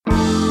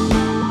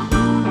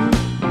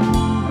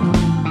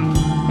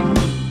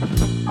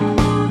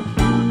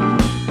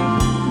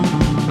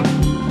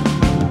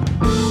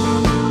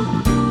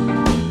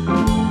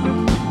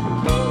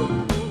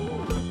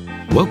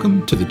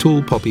Welcome to the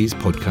Tall Poppies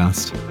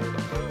podcast.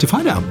 To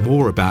find out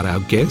more about our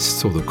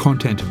guests or the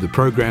content of the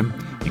program,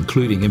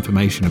 including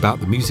information about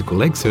the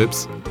musical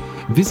excerpts,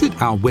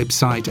 visit our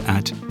website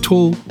at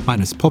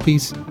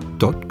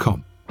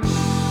tall-poppies.com.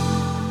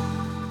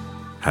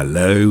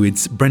 Hello,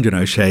 it's Brendan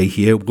O'Shea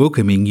here,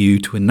 welcoming you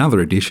to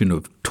another edition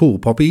of Tall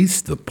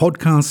Poppies, the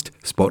podcast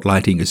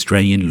spotlighting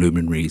Australian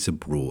luminaries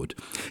abroad.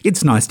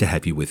 It's nice to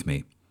have you with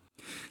me.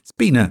 It's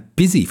been a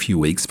busy few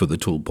weeks for the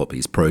Tall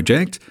Poppies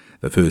project.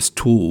 The first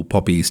Tall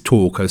Poppies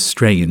Talk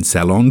Australian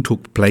Salon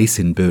took place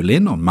in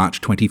Berlin on March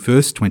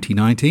 21st,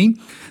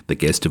 2019. The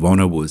guest of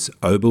honour was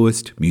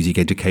oboist, music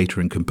educator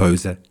and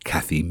composer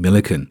Kathy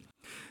Milliken.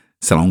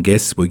 Salon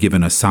guests were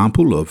given a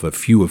sample of a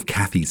few of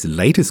Kathy's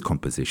latest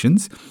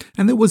compositions,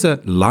 and there was a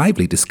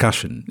lively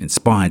discussion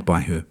inspired by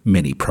her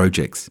many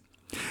projects.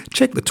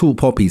 Check the Tall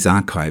Poppies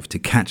archive to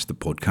catch the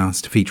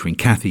podcast featuring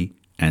Kathy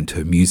and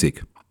her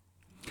music.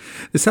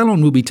 The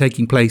salon will be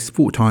taking place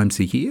 4 times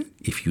a year.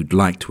 If you'd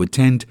like to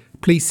attend,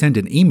 please send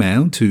an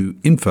email to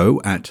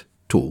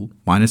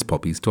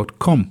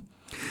info@tall-poppies.com.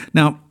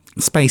 Now,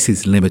 space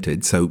is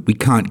limited, so we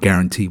can't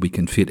guarantee we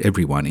can fit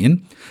everyone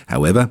in.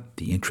 However,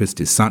 the interest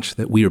is such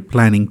that we are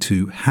planning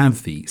to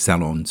have the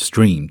salon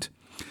streamed.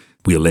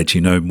 We'll let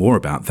you know more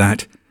about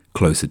that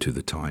closer to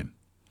the time.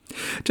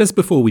 Just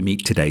before we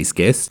meet today's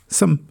guest,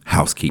 some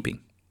housekeeping.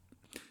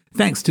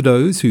 Thanks to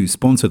those who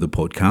sponsor the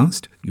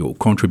podcast. Your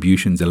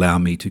contributions allow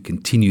me to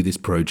continue this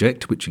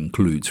project, which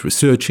includes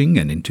researching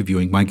and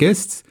interviewing my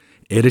guests,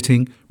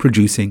 editing,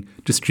 producing,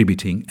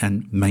 distributing,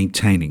 and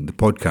maintaining the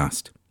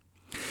podcast.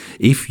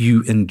 If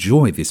you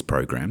enjoy this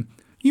program,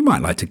 you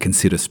might like to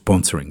consider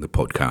sponsoring the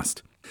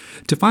podcast.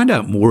 To find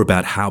out more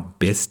about how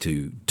best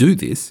to do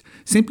this,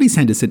 simply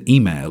send us an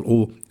email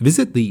or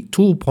visit the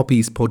Tall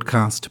Poppies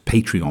Podcast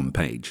Patreon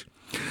page.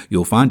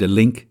 You'll find a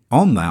link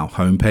on our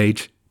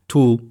homepage,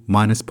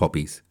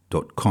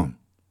 tall-poppies.com.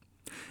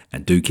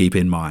 And do keep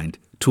in mind,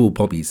 Tall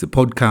Poppies, the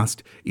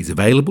podcast, is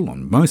available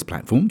on most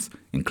platforms,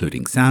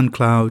 including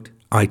SoundCloud,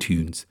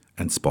 iTunes,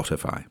 and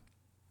Spotify.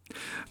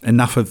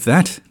 Enough of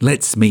that,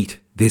 let's meet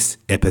this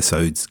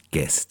episode's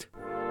guest.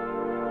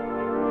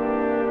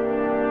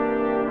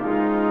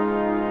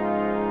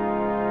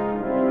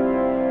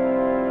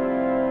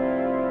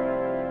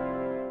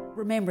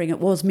 Remembering it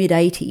was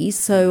mid-80s,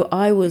 so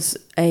I was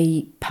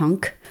a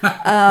punk.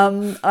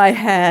 I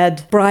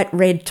had bright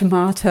red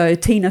tomato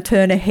Tina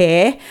Turner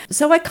hair,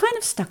 so I kind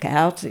of stuck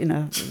out in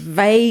a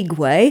vague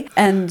way.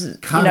 And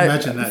Can't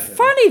imagine that.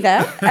 Funny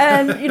that.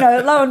 And,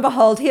 lo and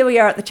behold, here we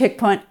are at the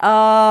checkpoint.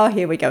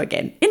 Here we go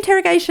again.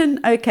 Interrogation,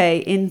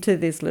 okay, into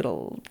this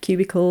little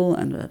cubicle,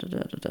 and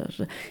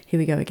here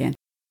we go again.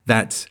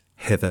 That's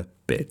Heather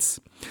Betts.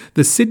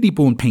 The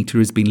Sydney-born painter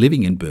has been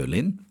living in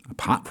Berlin,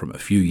 apart from a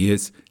few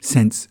years,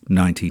 since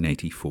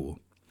 1984.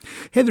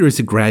 Heather is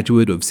a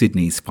graduate of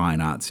Sydney's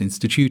Fine Arts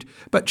Institute,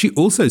 but she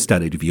also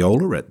studied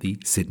viola at the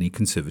Sydney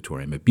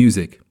Conservatorium of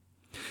Music.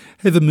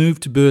 Heather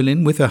moved to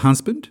Berlin with her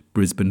husband,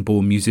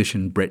 Brisbane-born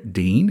musician Brett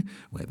Dean,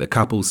 where the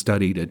couple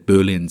studied at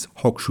Berlin's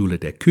Hochschule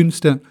der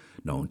Künste,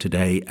 known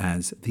today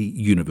as the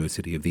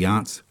University of the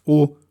Arts,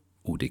 or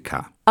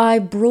UDK. I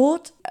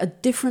brought a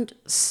different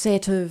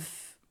set of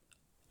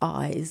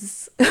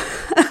eyes.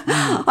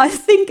 I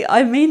think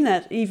I mean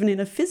that even in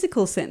a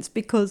physical sense,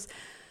 because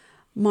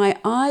my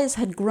eyes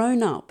had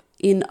grown up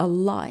in a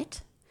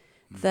light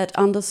that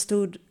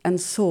understood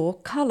and saw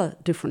colour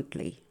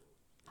differently.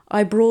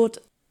 I brought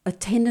a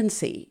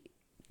tendency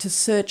to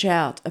search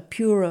out a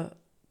purer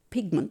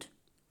pigment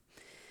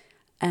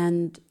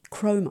and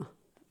chroma,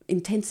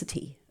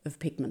 intensity of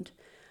pigment,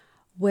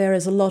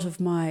 whereas a lot of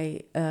my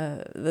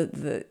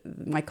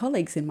my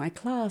colleagues in my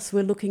class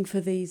were looking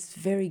for these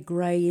very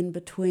grey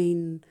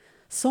in-between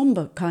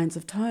sombre kinds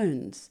of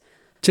tones.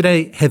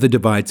 Today, Heather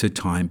divides her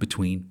time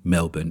between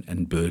Melbourne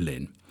and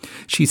Berlin.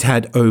 She's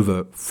had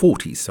over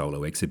 40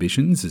 solo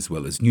exhibitions as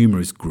well as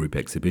numerous group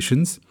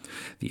exhibitions.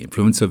 The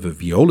influence of her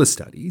viola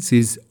studies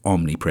is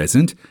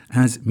omnipresent,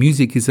 as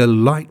music is a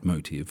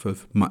leitmotif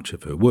of much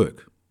of her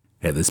work.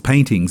 Heather's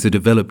paintings are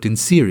developed in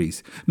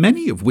series,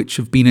 many of which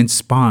have been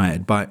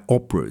inspired by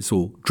operas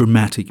or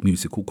dramatic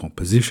musical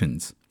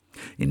compositions.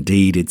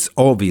 Indeed, it's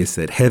obvious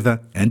that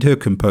Heather and her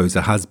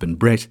composer husband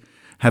Brett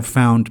have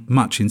found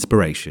much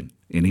inspiration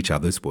in each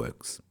other's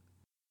works.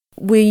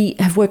 We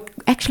have worked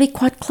actually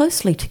quite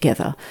closely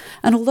together,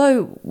 and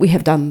although we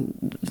have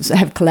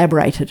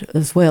collaborated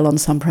as well on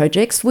some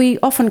projects, we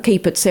often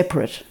keep it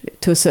separate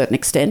to a certain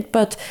extent,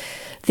 but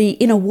the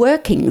inner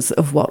workings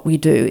of what we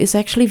do is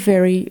actually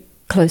very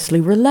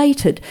closely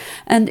related.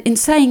 And in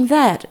saying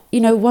that,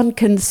 one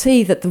can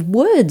see that the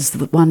words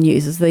that one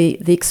uses,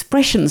 the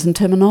expressions and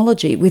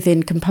terminology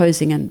within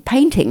composing and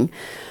painting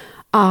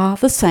are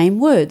the same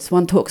words.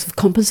 One talks of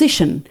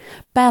composition,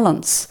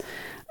 balance,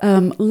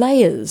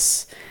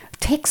 layers,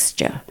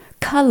 texture,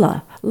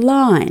 colour,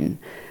 line,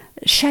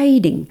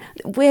 shading.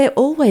 We're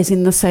always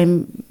in the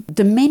same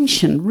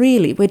dimension,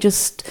 really. We're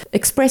just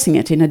expressing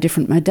it in a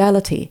different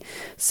modality.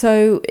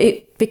 So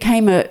it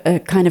became a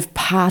kind of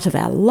part of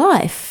our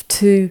life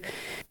to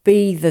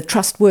be the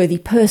trustworthy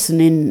person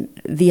in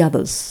the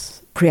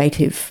other's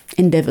creative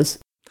endeavours.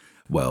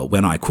 Well,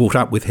 when I caught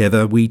up with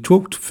Heather, we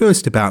talked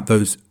first about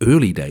those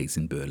early days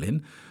in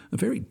Berlin, a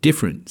very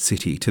different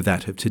city to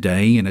that of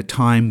today, in a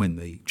time when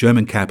the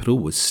German capital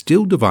was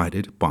still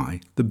divided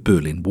by the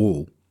Berlin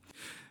Wall.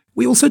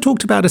 We also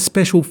talked about a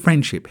special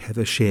friendship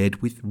Heather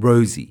shared with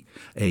Rosie,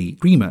 a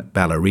prima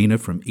ballerina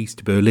from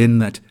East Berlin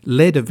that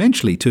led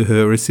eventually to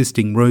her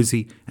assisting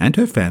Rosie and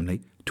her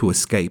family to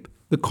escape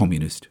the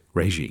communist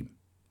regime.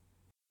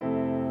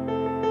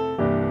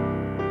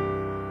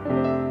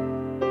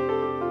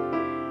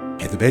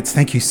 Heather Betts,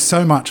 thank you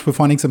so much for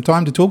finding some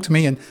time to talk to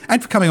me and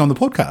for coming on the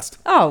podcast.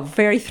 Oh,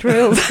 very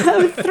thrilled.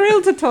 I'm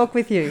thrilled to talk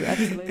with you,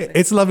 absolutely.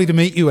 It's lovely to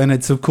meet you, and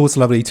it's of course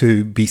lovely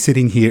to be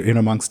sitting here in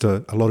amongst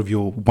a lot of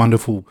your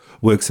wonderful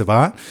works of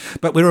art.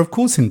 But we're of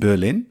course in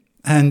Berlin,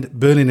 and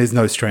Berlin is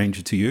no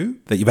stranger to you,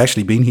 that you've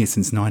actually been here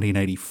since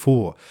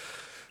 1984.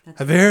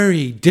 A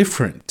very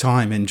different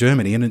time in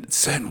Germany, and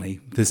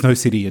certainly there's no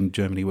city in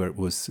Germany where it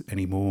was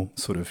any more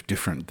sort of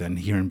different than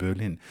here in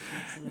Berlin.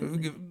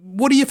 Absolutely.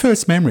 What are your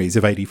first memories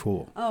of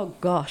 84? Oh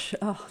gosh,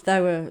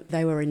 they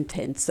were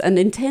intense. And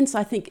intense,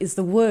 I think, is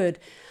the word.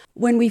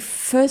 When we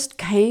first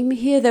came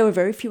here, there were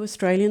very few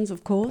Australians,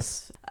 of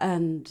course,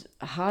 and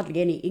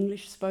hardly any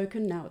English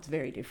spoken. Now it's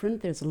very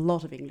different. There's a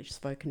lot of English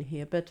spoken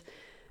here, but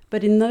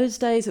in those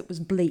days it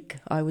was bleak,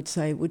 I would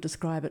say, would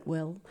describe it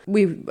well.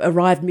 We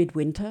arrived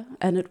midwinter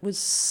and it was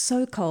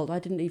so cold. I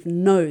didn't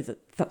even know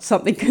that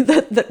something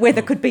that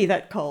weather could be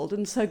that cold,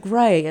 and so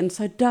grey and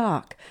so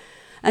dark.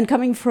 And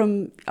coming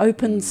from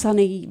open,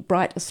 sunny,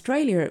 bright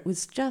Australia, it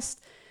was just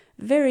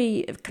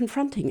very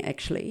confronting,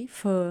 actually,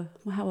 for,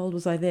 how old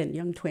was I then?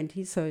 Young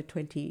 20s, so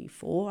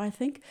 24, I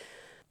think.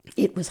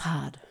 It was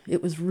hard.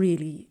 It was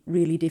really,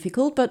 really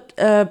difficult. But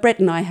Brett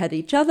and I had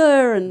each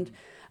other, and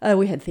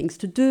we had things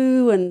to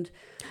do.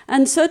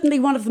 And certainly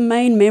one of the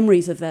main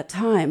memories of that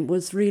time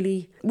was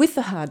really with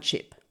the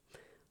hardship.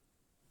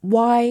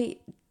 Why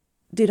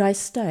did I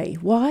stay?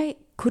 Why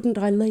couldn't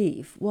I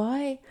leave?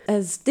 Why,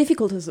 as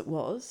difficult as it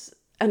was,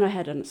 and I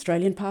had an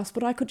Australian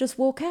passport, I could just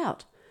walk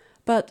out.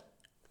 But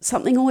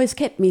something always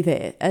kept me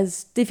there,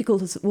 as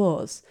difficult as it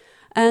was.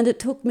 And it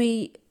took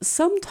me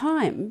some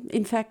time,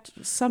 in fact,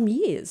 some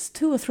years,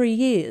 2 or 3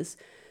 years,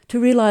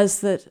 to realise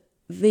that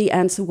the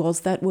answer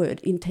was that word,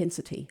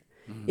 intensity.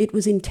 Mm-hmm. It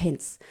was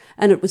intense.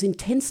 And it was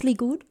intensely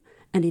good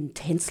and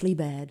intensely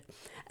bad.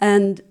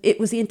 And it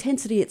was the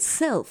intensity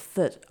itself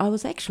that I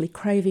was actually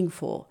craving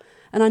for.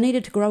 And I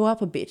needed to grow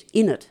up a bit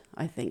in it,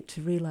 I think,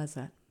 to realise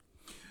that.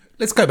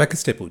 Let's go back a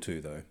step or two,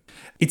 though.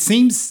 It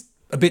seems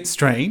a bit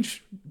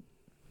strange,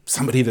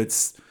 somebody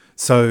that's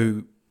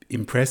so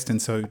impressed and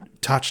so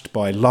touched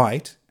by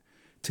light,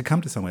 to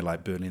come to somewhere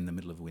like Berlin in the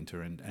middle of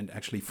winter and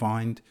actually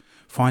find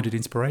it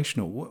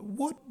inspirational.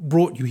 What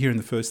brought you here in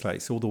the first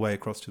place, all the way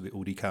across to the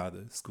UDK,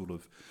 the School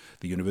of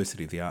the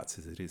University of the Arts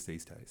as it is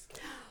these days?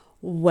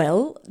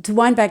 Well, to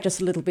wind back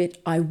just a little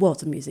bit, I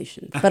was a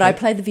musician, but I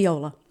played the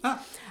viola.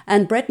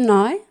 And Brett and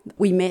I,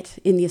 we met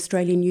in the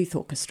Australian Youth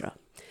Orchestra.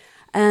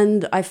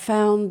 And I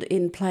found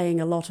in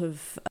playing a lot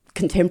of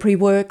contemporary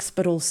works,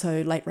 but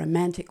also late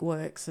romantic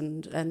works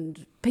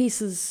and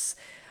pieces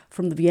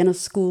from the Vienna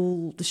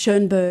School, the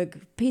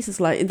Schoenberg,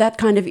 pieces like that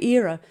kind of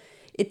era,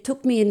 it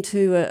took me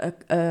into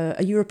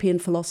a European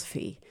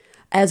philosophy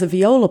as a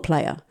viola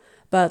player.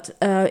 But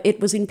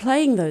it was in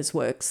playing those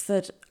works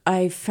that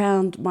I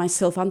found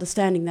myself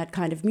understanding that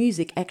kind of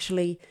music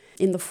actually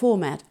in the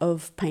format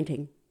of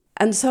painting.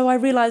 And so I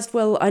realised,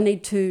 well, I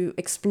need to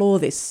explore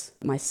this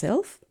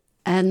myself.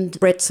 And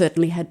Brett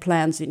certainly had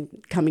plans in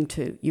coming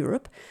to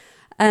Europe.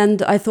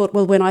 And I thought,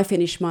 well, when I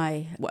finish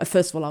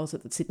first of all, I was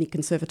at the Sydney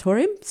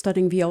Conservatorium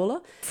studying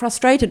viola,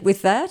 frustrated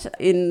with that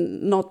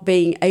in not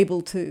being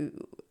able to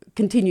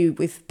continue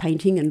with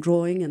painting and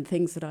drawing and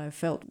things that I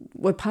felt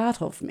were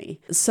part of me.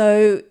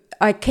 So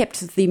I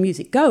kept the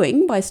music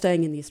going by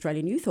staying in the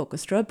Australian Youth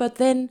Orchestra, but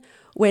then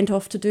went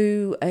off to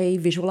do a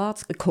visual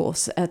arts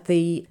course at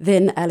the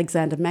then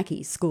Alexander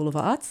Mackie School of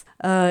Arts.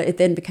 It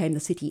then became the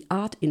City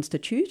Art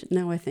Institute.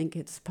 Now I think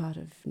it's part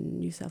of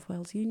New South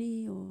Wales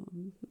Uni, or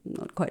I'm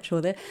not quite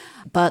sure there.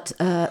 But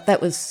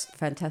that was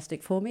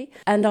fantastic for me.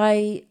 And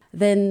I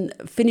then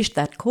finished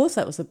that course.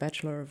 That was a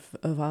Bachelor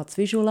of Arts,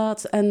 Visual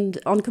Arts. And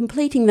on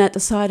completing that,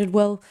 decided,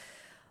 well,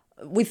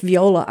 with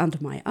viola under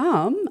my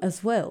arm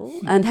as well,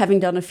 and having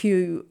done a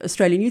few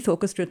Australian Youth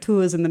Orchestra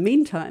tours in the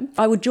meantime,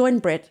 I would join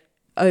Brett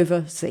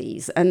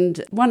overseas.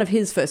 And one of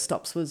his first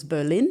stops was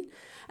Berlin.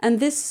 And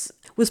this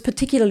was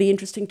particularly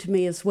interesting to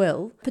me as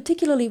well,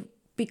 particularly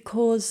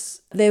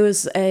because there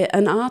was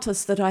an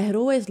artist that I had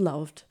always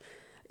loved,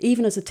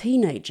 even as a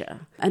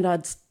teenager. And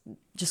I'd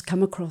just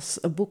come across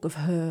a book of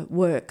her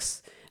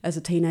works as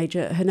a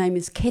teenager. Her name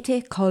is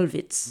Käthe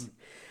Kollwitz.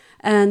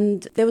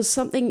 And there was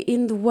something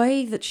in the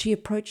way that she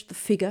approached the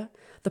figure,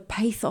 the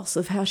pathos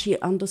of how she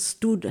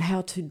understood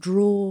how to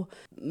draw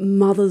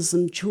mothers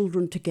and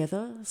children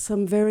together.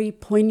 Some very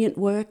poignant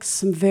works,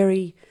 some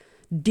very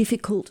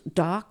difficult,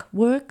 dark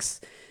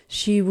works.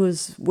 She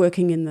was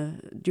working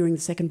during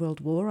the Second World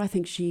War. I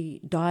think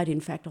she died, in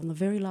fact, on the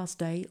very last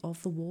day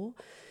of the war.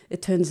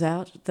 It turns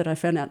out that I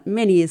found out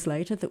many years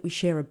later that we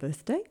share a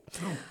birthday.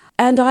 Oh.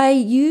 And I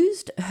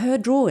used her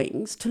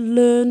drawings to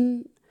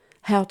learn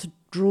how to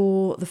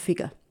draw the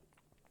figure,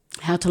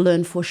 how to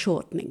learn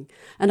foreshortening.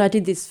 And I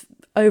did this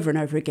over and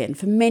over again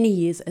for many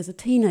years as a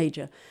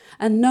teenager.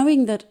 And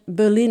knowing that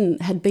Berlin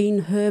had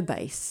been her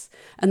base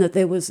and that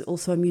there was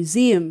also a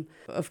museum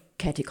of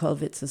Käthe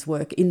Kollwitz's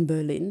work in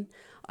Berlin,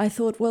 I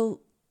thought, well,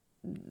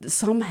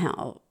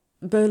 somehow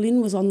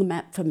Berlin was on the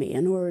map for me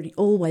and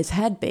always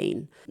had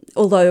been,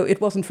 although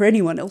it wasn't for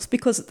anyone else,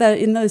 because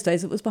in those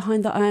days it was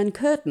behind the Iron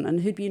Curtain,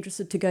 and who'd be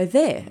interested to go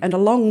there, and a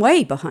long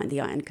way behind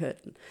the Iron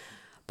Curtain.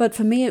 But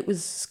for me it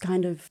was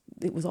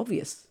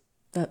obvious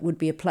that would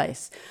be a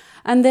place.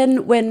 And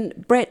then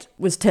when Brett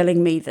was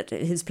telling me that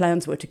his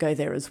plans were to go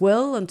there as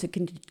well and to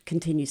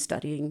continue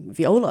studying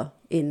viola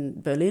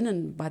in Berlin,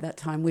 and by that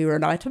time we were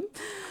an item,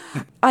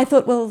 I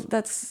thought, well,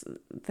 that's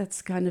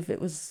kind of,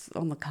 it was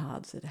on the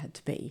cards, it had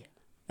to be.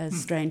 As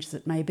strange as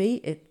it may be,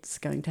 it's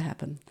going to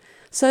happen.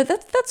 So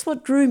that's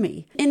what drew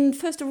me. In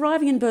first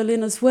arriving in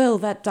Berlin as well,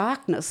 that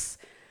darkness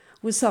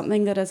was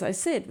something that, as I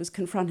said, was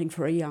confronting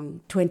for a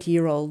young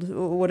 20-year-old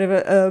or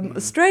whatever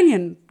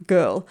Australian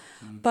girl.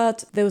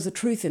 But there was a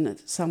truth in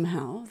it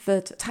somehow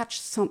that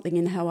touched something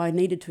in how I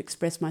needed to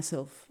express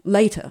myself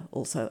later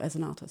also as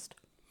an artist.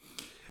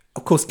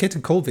 Of course, Käthe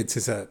Kollwitz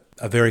is a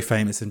very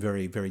famous and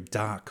very, very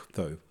dark,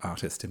 though,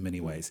 artist in many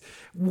ways.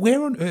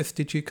 Where on earth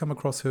did you come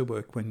across her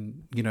work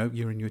when,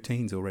 you're in your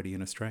teens already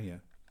in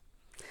Australia?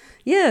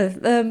 Yeah,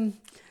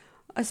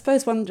 I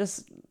suppose one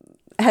just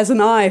has an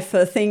eye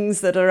for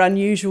things that are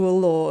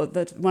unusual or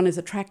that one is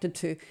attracted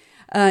to.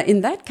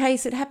 In that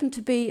case, it happened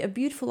to be a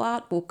beautiful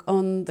art book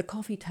on the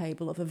coffee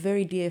table of a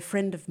very dear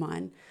friend of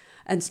mine,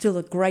 and still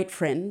a great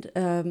friend,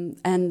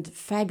 and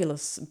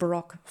fabulous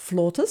Baroque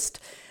flautist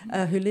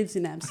who lives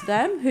in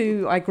Amsterdam,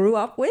 who I grew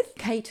up with,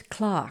 Kate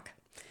Clark.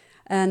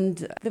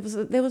 And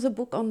there was a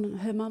book on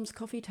her mum's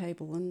coffee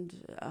table,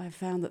 and I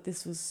found that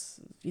this was,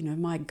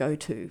 my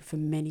go-to for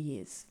many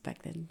years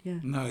back then. Yeah.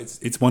 No,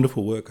 it's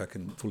wonderful work. I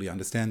can fully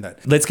understand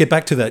that. Let's get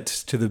back to that,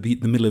 to the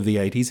middle of the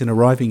 80s and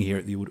arriving here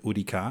at the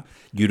UDK.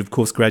 You'd, of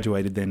course,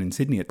 graduated then in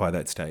Sydney by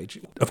that stage.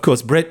 Of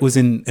course, Brett was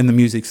in the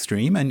music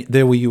stream, and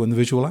there were you in the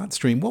visual arts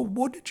stream. Well,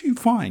 what did you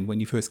find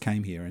when you first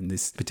came here in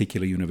this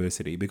particular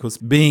university? Because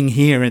being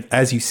here,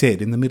 as you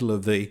said, in the middle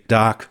of the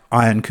dark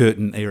Iron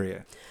Curtain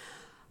area,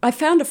 I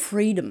found a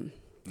freedom.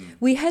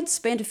 We had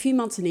spent a few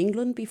months in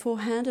England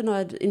beforehand, and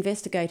I'd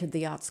investigated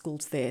the art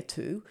schools there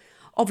too.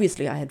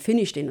 Obviously, I had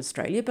finished in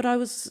Australia, but I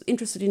was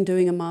interested in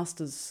doing a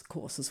master's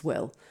course as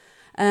well.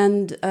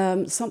 And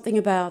something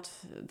about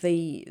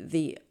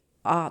the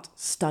art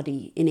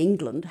study in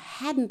England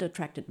hadn't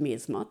attracted me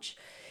as much.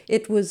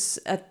 It was,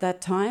 at that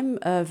time,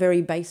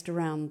 very based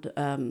around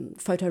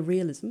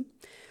photorealism.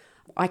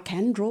 I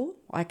can draw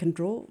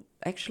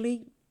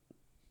actually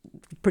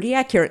pretty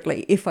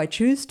accurately if I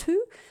choose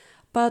to.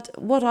 But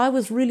what I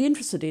was really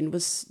interested in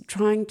was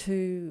trying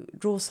to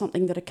draw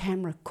something that a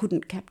camera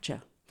couldn't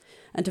capture,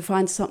 and to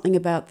find something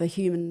about the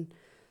human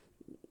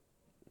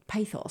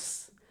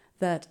pathos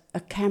that a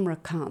camera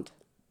can't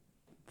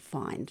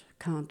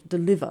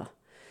deliver.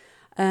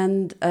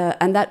 And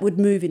that would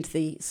move into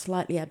the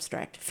slightly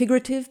abstract,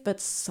 figurative, but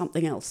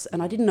something else.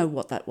 And I didn't know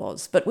what that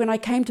was. But when I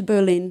came to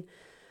Berlin,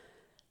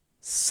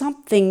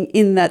 something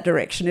in that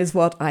direction is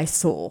what I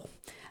saw.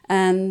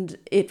 And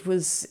it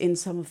was in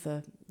some of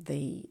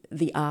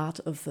the art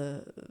of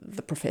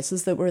the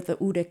professors that were at the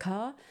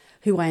UDK,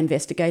 who I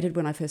investigated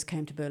when I first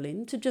came to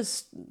Berlin, to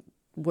just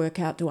work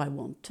out, do I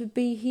want to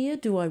be here?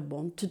 Do I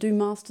want to do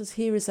masters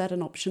here? Is that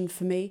an option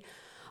for me?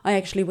 I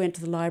actually went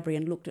to the library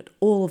and looked at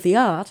all of the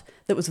art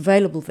that was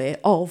available there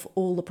of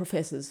all the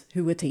professors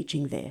who were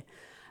teaching there.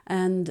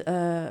 And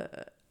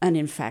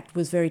in fact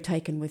was very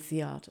taken with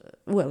the art,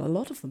 well, a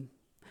lot of them.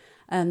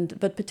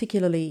 But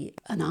particularly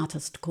an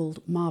artist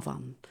called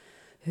Marwan,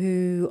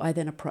 who I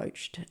then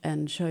approached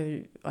and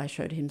I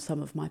showed him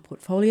some of my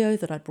portfolio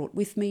that I brought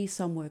with me,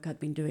 some work I'd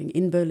been doing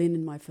in Berlin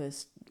in my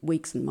first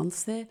weeks and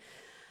months there.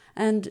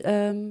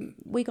 And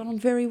we got on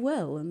very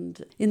well.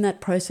 And in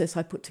that process,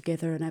 I put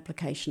together an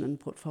application and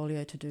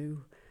portfolio to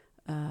do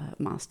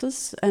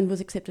masters and was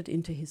accepted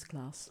into his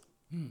class.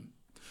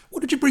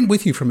 What did you bring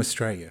with you from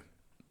Australia,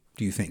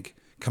 do you think,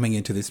 coming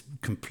into this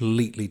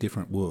completely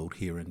different world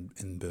here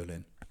in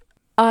Berlin?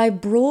 I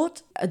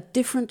brought a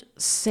different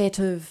set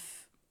of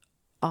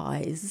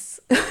eyes.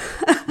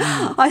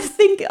 I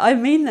think I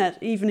mean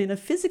that even in a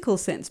physical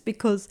sense,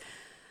 because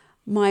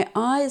my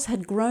eyes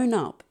had grown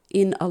up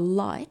in a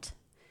light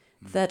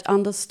that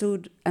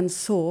understood and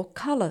saw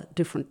colour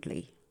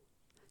differently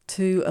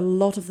to a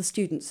lot of the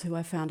students who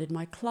I found in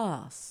my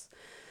class.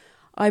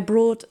 I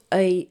brought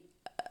a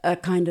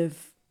kind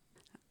of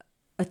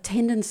a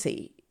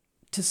tendency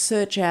to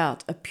search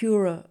out a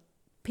purer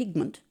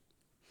pigment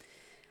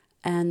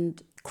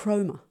and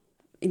chroma,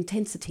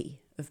 intensity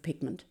of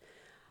pigment.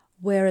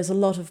 Whereas a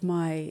lot of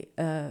my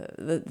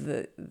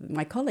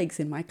my colleagues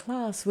in my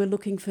class were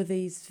looking for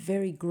these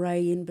very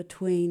grey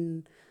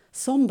in-between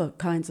sombre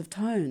kinds of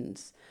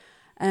tones.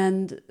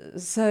 And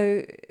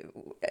so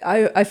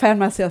I found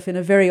myself in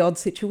a very odd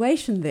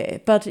situation there.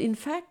 But in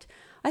fact,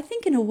 I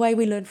think in a way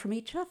we learn from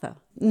each other.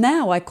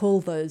 Now I call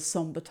those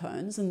sombre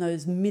tones and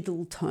those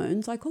middle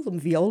tones, I call them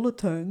viola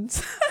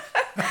tones.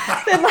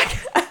 They're like,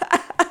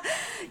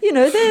 they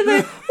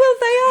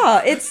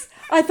are.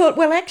 I thought,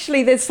 well,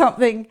 actually, there's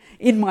something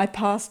in my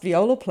past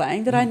viola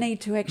playing that I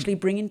need to actually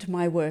bring into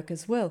my work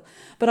as well.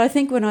 But I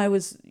think when I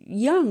was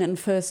young and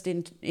first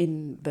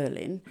in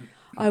Berlin,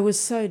 I was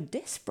so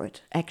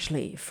desperate,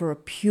 actually, for a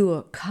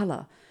pure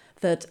colour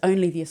that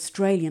only the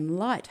Australian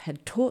light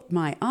had taught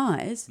my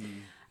eyes,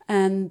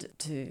 and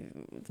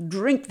to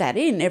drink that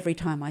in every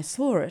time I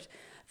saw it,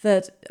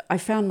 that I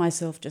found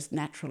myself just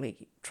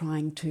naturally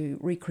trying to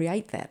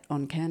recreate that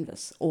on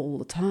canvas all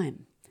the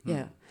time.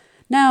 Yeah.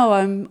 Now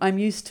I'm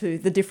used to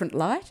the different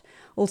light,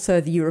 also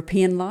the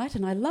European light,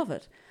 and I love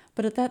it.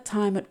 But at that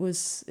time it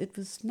was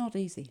not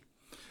easy.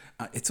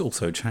 It's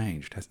also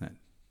changed, hasn't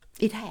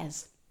it? It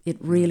has. It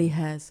really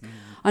has.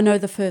 I know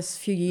the first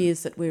few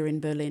years that we were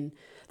in Berlin,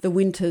 the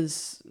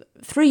winters,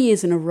 3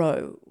 years in a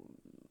row,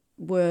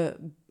 were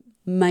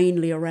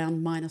mainly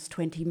around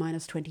 -20,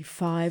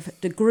 -25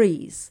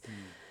 degrees.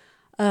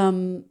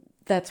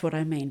 That's what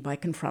I mean by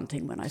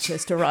confronting when I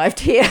first arrived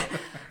here.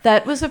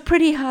 That was a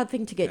pretty hard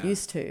thing to get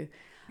used to.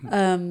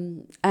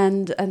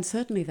 And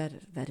certainly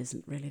that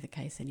isn't really the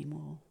case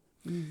anymore.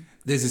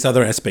 There's this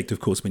other aspect, of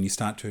course, when you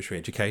start tertiary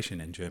education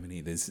in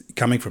Germany. There's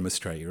coming from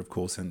Australia, of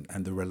course,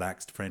 and the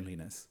relaxed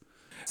friendliness.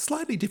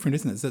 Slightly different,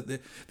 isn't it? So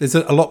there's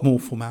a lot more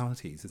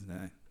formalities, isn't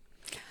there?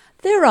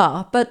 There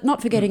are, but not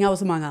forgetting I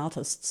was among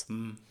artists.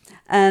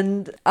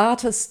 And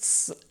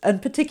artists, and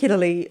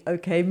particularly,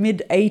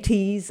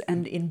 mid-80s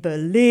and in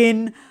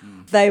Berlin,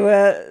 they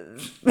were...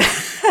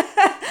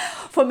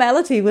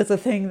 Formality was a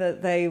thing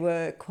that they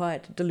were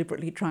quite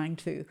deliberately trying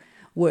to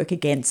work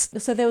against.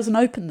 So there was an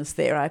openness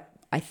there,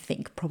 I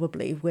think,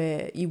 probably,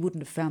 where you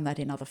wouldn't have found that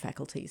in other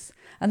faculties.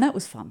 And that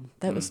was fun.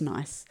 That was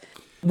nice.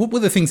 What were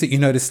the things that you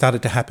noticed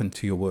started to happen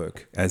to your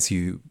work as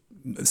you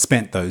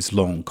spent those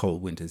long,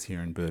 cold winters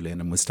here in Berlin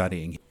and were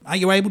studying? Are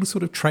you able to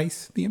sort of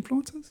trace the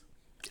influences?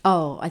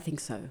 Oh, I think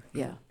so,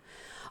 yeah.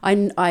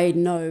 I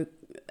know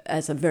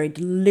as a very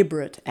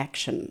deliberate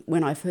action,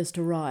 when I first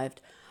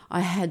arrived,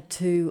 I had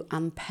to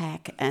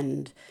unpack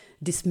and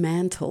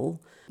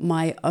dismantle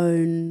my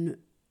own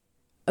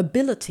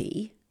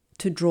ability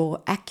to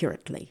draw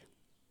accurately.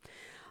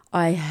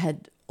 I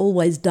had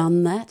always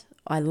done that.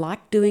 I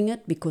liked doing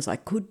it because I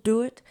could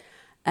do it.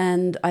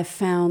 And I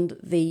found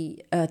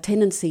the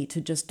tendency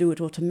to just do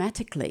it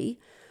automatically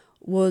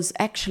was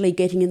actually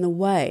getting in the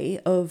way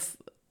of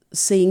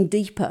seeing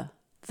deeper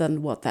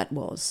than what that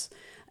was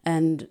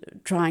and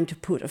trying to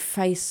put a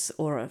face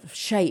or a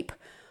shape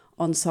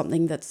on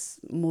something that's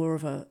more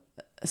of a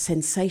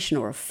sensation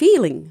or a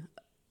feeling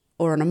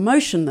or an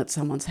emotion that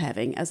someone's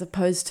having, as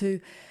opposed to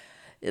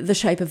the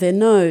shape of their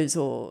nose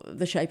or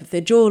the shape of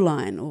their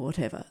jawline or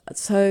whatever.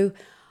 So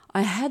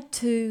I had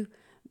to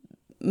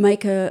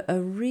make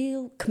a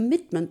real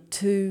commitment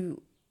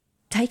to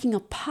taking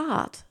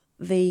apart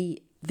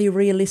the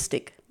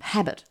realistic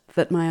habit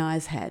that my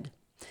eyes had.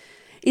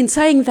 In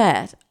saying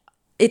that,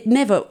 it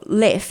never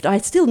left. I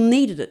still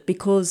needed it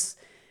because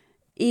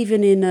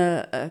even in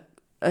a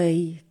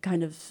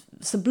kind of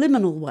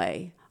subliminal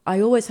way,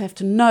 I always have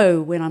to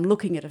know when I'm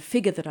looking at a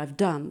figure that I've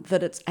done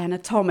that it's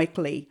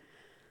anatomically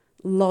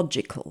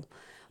logical.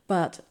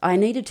 But I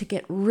needed to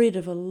get rid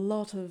of a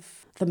lot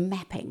of the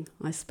mapping,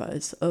 I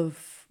suppose,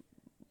 of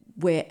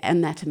where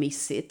anatomy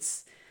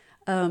sits,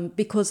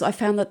 because I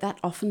found that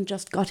often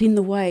just got in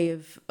the way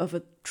of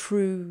a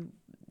true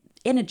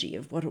energy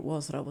of what it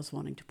was that I was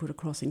wanting to put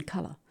across in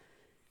colour.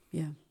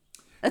 Yeah.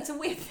 That's a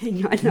weird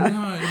thing, I know.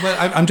 No,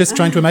 well, I'm just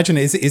trying to imagine,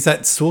 is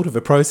that sort of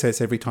a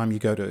process every time you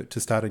go to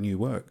start a new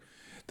work,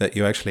 that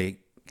you actually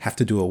have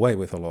to do away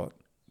with a lot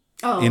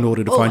in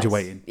order to find your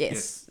way in?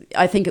 Yes.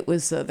 I think it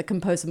was the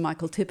composer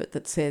Michael Tippett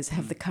that says,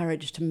 have the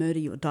courage to murder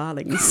your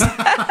darlings.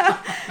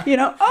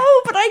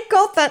 But I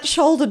got that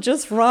shoulder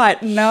just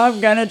right, and now I'm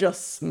going to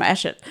just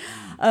smash it.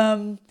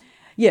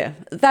 Yeah,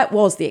 that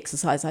was the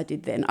exercise I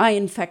did then. I,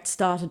 in fact,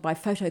 started by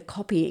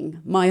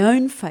photocopying my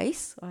own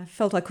face. I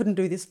felt I couldn't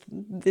do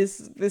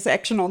this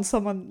action on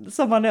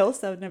someone else.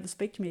 They would never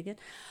speak to me again.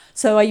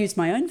 So I used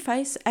my own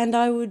face, and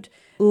I would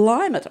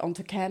lime it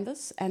onto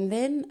canvas and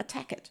then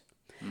attack it.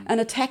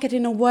 And attack it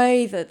in a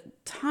way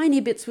that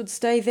tiny bits would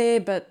stay there,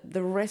 but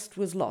the rest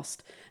was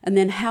lost. And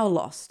then how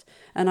lost?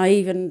 And I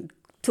even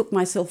took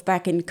myself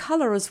back in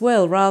colour as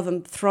well. Rather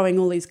than throwing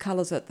all these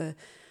colours at the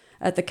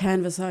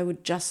canvas, I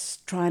would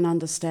just try and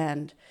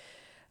understand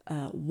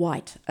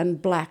white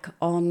and black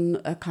on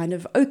a kind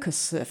of ochre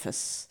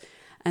surface,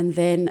 and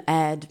then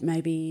add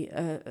maybe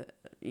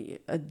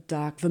a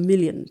dark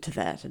vermilion to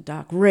that, a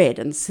dark red,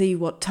 and see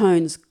what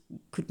tones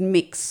could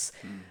mix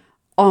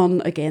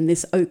on, again,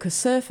 this ochre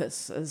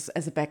surface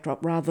as a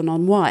backdrop rather than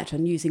on white,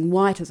 and using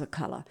white as a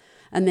colour.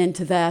 And then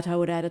to that I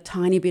would add a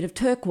tiny bit of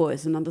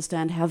turquoise and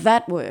understand how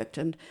that worked.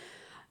 And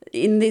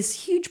in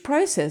this huge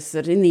process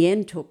that in the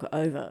end took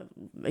over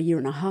a year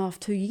and a half,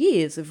 2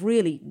 years of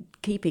really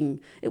keeping...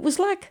 It was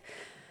like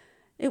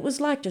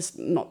just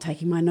not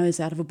taking my nose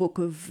out of a book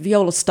of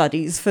viola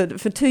studies for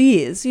 2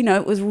 years. You know,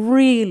 it was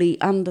really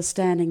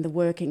understanding the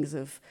workings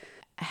of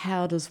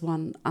how does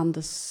one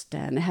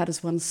understand, how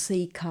does one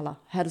see colour,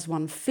 how does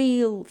one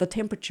feel the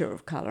temperature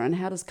of colour, and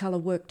how does colour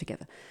work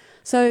together.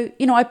 So,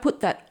 you know, I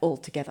put that all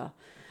together.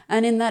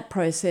 And in that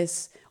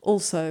process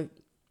also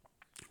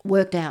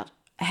worked out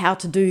how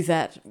to do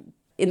that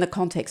in the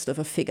context of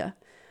a figure,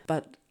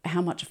 but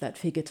how much of that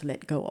figure to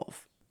let go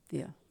of.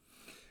 Yeah.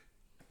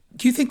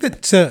 Do you think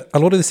that a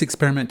lot of this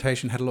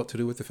experimentation had a lot to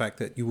do with the fact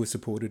that you were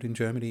supported in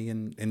Germany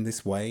in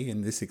this way,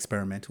 in this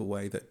experimental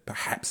way that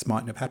perhaps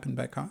mightn't have happened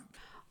back home?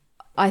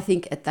 I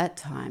think at that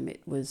time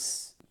it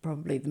was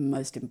probably the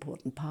most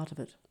important part of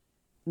it,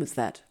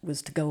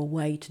 was to go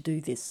away to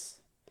do this.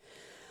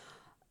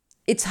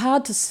 It's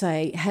hard to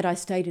say, had I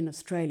stayed in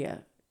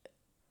Australia,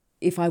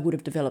 if I would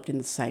have developed in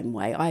the same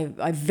way.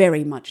 I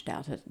very much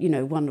doubt it. You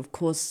know, one, of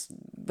course,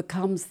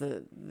 becomes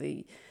the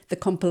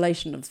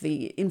compilation of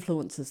the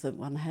influences that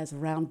one has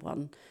around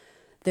one.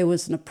 There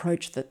was an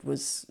approach that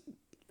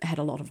had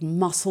a lot of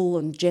muscle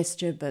and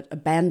gesture, but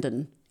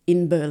abandon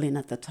in Berlin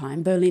at the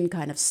time. Berlin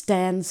kind of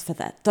stands for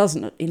that,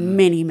 doesn't it, in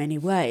many, many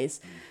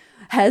ways,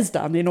 has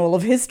done in all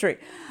of history.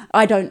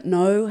 I don't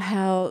know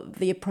how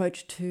the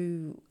approach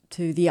to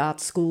the art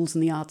schools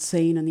and the art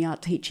scene and the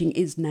art teaching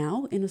is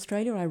now in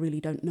Australia. I really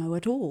don't know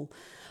at all.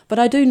 But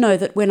I do know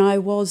that when I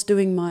was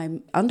doing my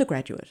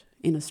undergraduate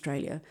in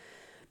Australia,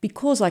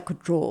 because I could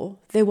draw,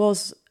 there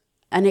was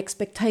an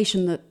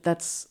expectation that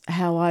that's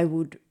how I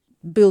would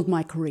build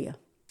my career.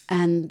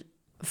 And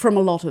from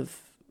a lot of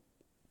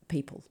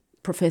people,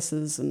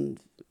 professors and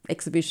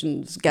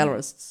exhibitions,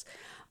 gallerists.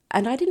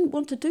 And I didn't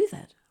want to do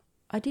that.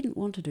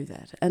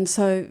 And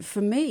so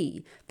for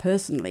me,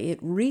 personally, it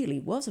really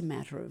was a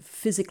matter of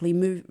physically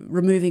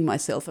removing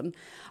myself. And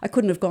I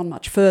couldn't have gone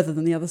much further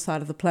than the other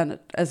side of the planet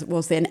as it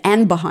was then,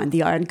 and behind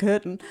the Iron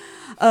Curtain,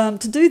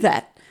 to do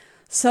that.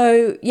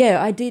 So,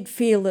 yeah, I did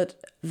feel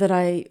that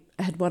I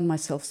had won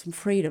myself some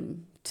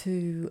freedom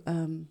to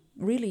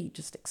really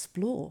just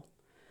explore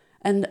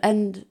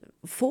and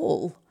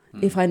fall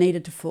if I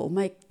needed to fall,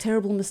 make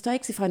terrible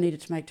mistakes if I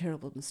needed to make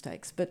terrible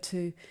mistakes, but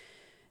to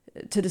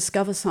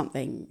discover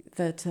something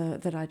that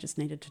I just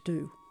needed to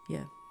do,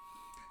 yeah.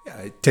 Yeah,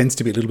 it tends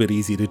to be a little bit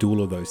easier to do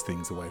all of those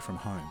things away from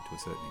home to a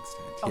certain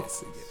extent. Oh,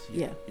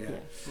 yes, yeah.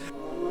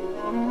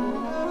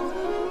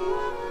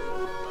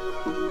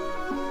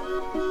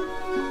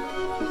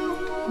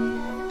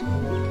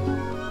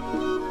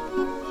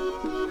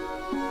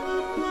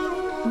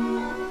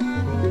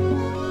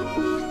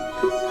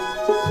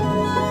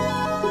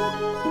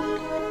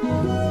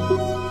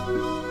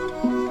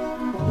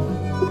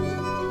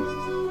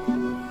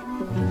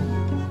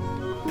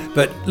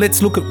 But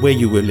let's look at where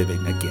you were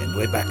living again.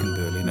 We're back in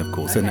Berlin, of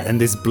course, okay.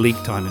 and this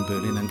bleak time in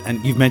Berlin.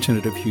 And you've mentioned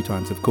it a few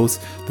times, of course.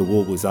 The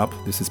wall was up.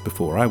 This is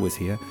before I was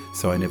here,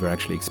 so I never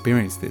actually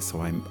experienced this. So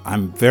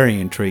I'm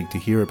very intrigued to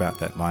hear about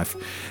that life.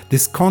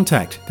 This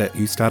contact that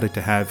you started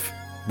to have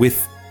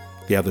with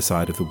the other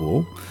side of the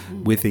wall,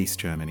 with East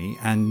Germany,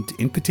 and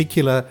in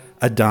particular,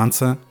 a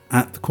dancer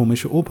at the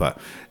Komische Oper.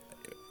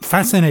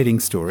 Fascinating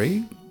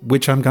story,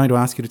 which I'm going to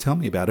ask you to tell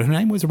me about. Her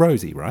name was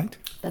Rosie, right?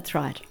 That's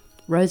right.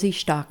 Rosie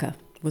Starker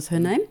was her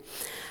name,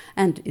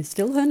 and is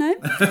still her name.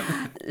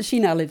 She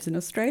now lives in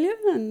Australia,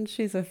 and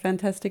she's a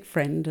fantastic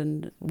friend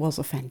and was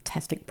a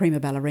fantastic prima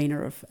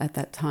ballerina at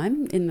that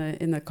time in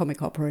the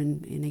comic opera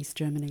in East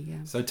Germany.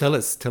 Yeah. So tell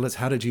us,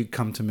 how did you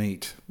come to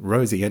meet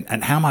Rosie,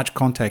 and how much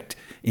contact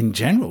in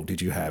general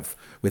did you have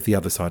with the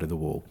other side of the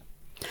wall?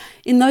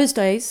 In those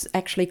days,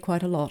 actually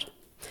quite a lot.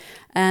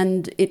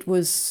 And it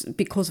was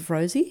because of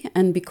Rosie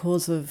and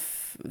because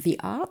of the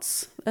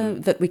arts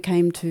that we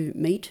came to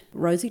meet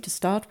Rosie to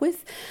start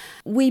with.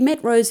 We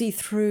met Rosie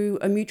through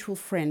a mutual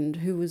friend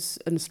who was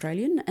an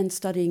Australian and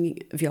studying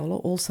viola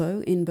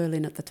also in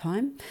Berlin at the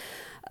time,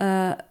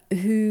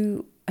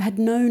 who had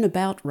known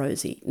about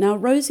Rosie. Now,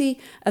 Rosie,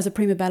 as a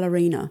prima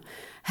ballerina,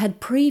 had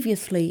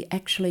previously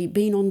actually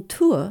been on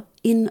tour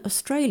in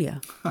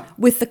Australia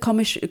with the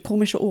Komische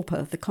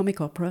Oper, the comic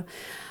opera.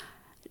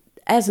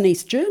 As an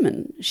East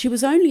German, she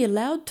was only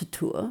allowed to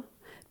tour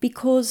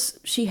because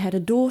she had a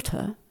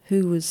daughter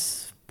who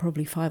was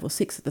probably 5 or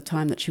 6 at the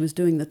time that she was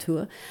doing the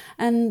tour.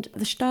 And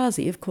the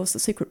Stasi, of course, the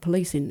secret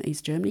police in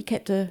East Germany,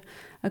 kept a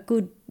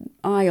good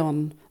eye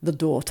on the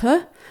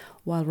daughter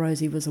while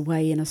Rosie was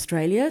away in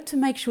Australia to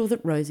make sure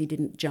that Rosie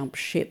didn't jump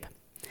ship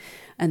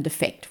and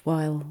defect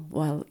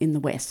while in the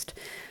West.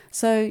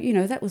 So, you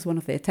know, that was one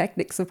of their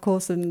tactics, of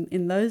course,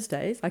 in those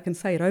days. I can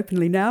say it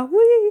openly now.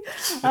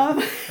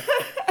 Whee!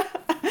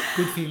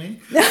 Good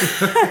feeling.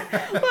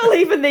 Well,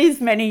 even these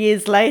many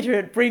years later,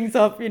 it brings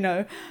up,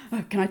 oh,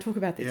 can I talk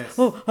about this?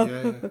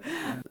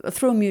 Yes.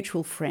 Through a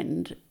mutual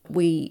friend,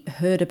 we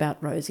heard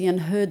about Rosie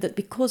and heard that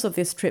because of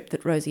this trip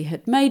that Rosie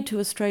had made to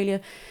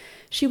Australia,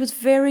 she was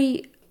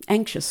very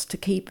anxious to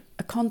keep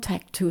a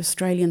contact to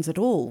Australians at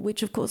all,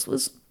 which of course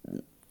was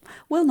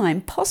well nigh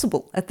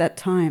impossible at that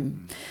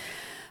time.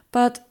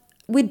 But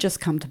we'd just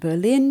come to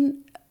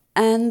Berlin,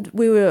 and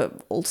we were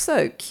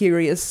also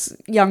curious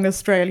young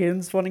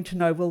Australians wanting to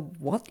know, well,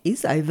 what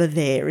is over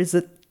there? Is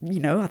it,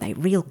 are they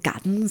real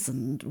gardens,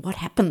 and what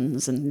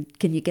happens, and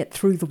can you get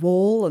through the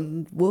wall?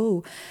 And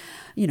whoa,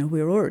 we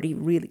were already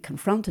really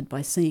confronted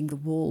by seeing the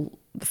wall,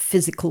 the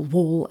physical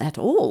wall at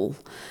all.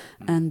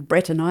 And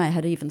Brett and I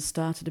had even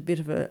started a bit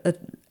of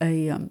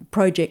a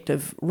project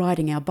of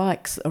riding our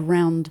bikes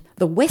around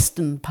the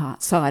western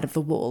side of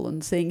the wall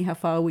and seeing how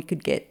far we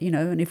could get,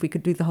 and if we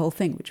could do the whole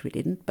thing, which we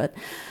didn't. But,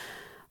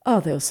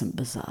 there were some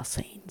bizarre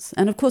scenes.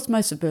 And, of course,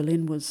 most of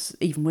Berlin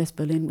even West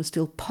Berlin, was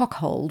still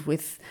pock-holed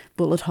with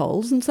bullet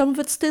holes, and some of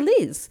it still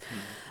is.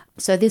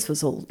 So this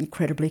was all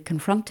incredibly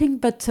confronting,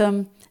 but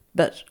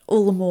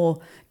all the more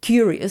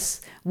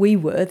curious we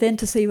were then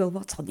to see, well,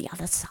 what's on the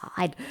other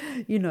side,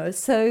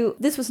 So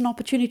this was an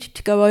opportunity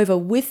to go over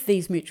with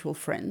these mutual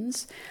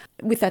friends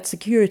with that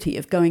security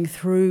of going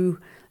through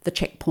the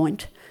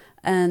checkpoint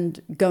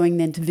and going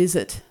then to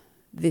visit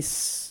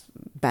this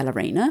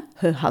ballerina,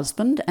 her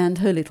husband and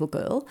her little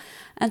girl,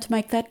 and to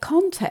make that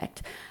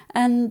contact.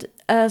 And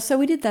so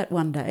we did that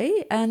one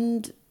day,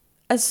 and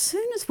as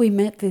soon as we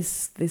met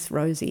this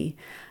Rosie,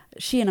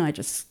 she and I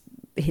just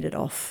hit it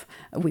off.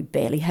 We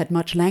barely had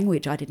much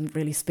language. I didn't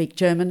really speak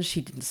German.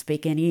 She didn't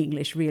speak any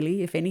English,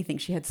 really. If anything,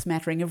 she had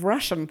smattering of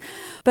Russian.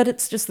 But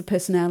it's just the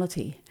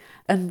personality.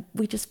 And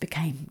we just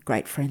became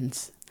great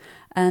friends.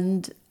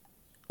 And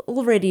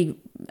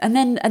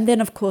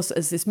then of course,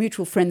 as this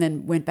mutual friend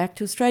then went back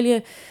to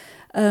Australia,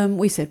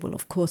 we said, well,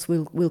 of course,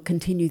 we'll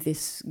continue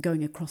this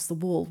going across the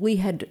wall. We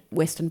had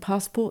Western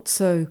passports,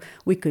 so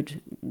we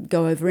could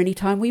go over any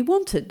time we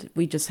wanted.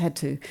 We just had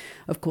to,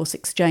 of course,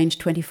 exchange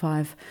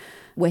 25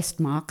 West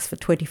marks for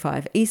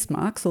 25 East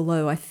marks,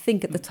 although I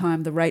think at the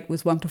time the rate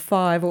was 1 to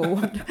 5 or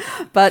 1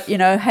 but,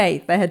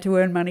 hey, they had to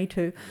earn money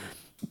to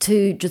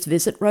just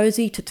visit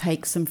Rosie, to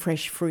take some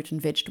fresh fruit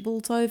and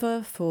vegetables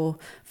over for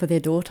their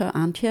daughter,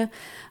 Antje,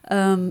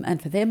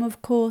 and for them,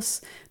 of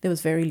course. There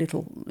was very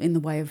little in the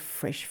way of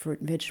fresh fruit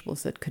and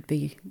vegetables that could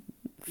be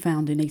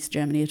found in East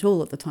Germany at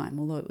all at the time,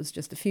 although it was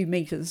just a few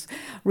metres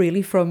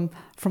really from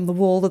the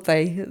wall that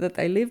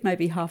they lived,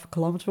 maybe half a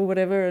kilometre or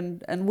whatever,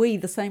 and we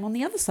the same on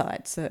the other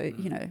side. So,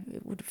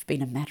 it would have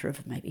been a matter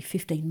of maybe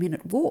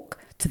 15-minute walk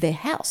to their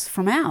house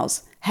from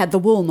ours, had the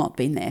wall not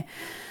been there.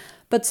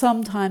 But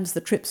sometimes the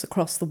trips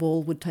across the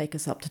wall would take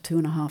us up to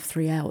 2.5,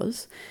 3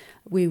 hours.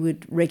 We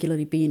would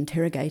regularly be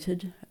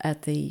interrogated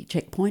at the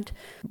checkpoint.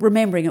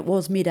 Remembering it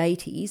was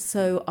mid-80s,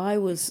 so I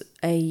was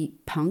a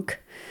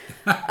punk.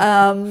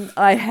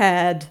 I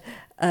had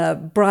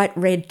bright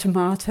red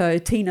tomato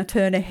Tina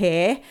Turner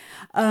hair.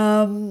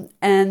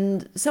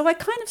 And so I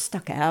kind of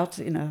stuck out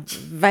in a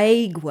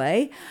vague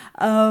way.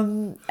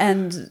 And,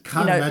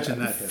 Can't imagine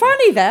that.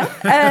 Funny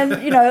that. And,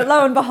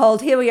 lo and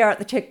behold, here we are at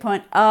the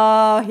checkpoint.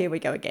 Here we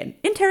go again.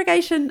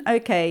 Interrogation.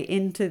 Okay,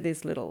 into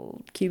this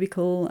little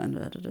cubicle and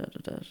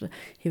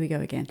here we go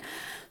again.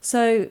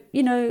 So,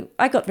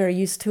 I got very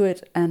used to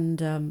it,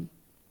 and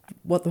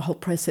what the whole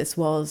process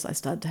was, I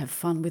started to have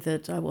fun with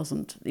it. I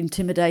wasn't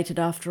intimidated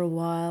after a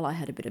while. I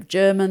had a bit of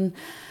German.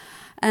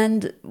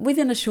 And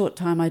within a short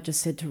time, I just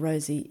said to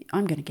Rosie,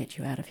 I'm going to get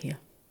you out of here.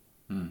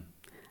 And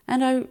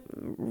I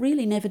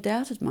really never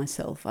doubted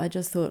myself. I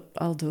just thought,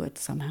 I'll do it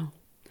somehow.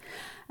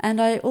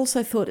 And I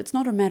also thought, it's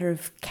not a matter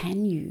of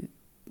can you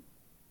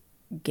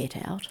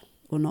get out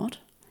or not.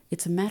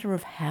 It's a matter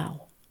of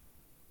how.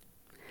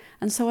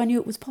 And so I knew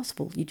it was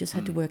possible. You just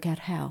had to work out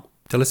how.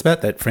 Tell us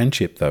about that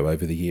friendship, though,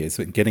 over the years,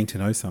 getting to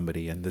know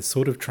somebody, and the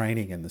sort of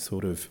training and the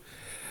sort of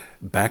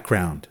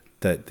background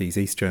that these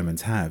East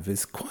Germans have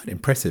is quite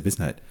impressive,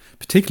 isn't it?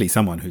 Particularly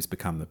someone who's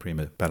become the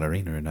prima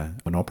ballerina in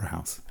an opera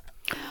house.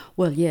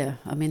 Well, yeah.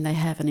 I mean, they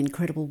have an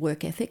incredible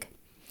work ethic.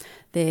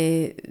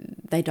 They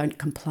don't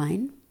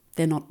complain.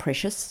 They're not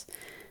precious.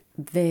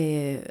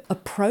 Their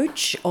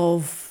approach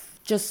of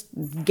just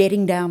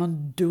getting down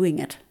and doing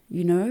it,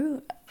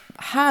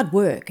 hard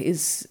work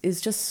is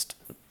just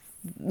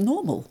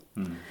normal.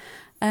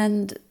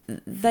 And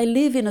they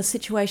live in a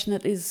situation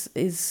that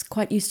is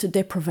quite used to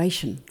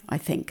deprivation, I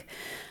think.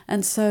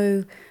 And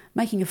so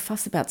making a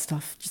fuss about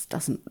stuff just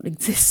doesn't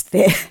exist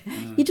there.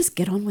 You just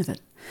get on with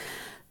it.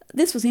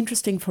 This was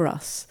interesting for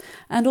us,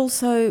 and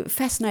also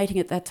fascinating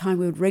at that time.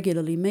 We would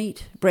regularly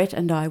meet. Brett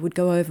and I would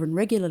go over and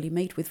regularly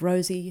meet with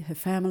Rosie, her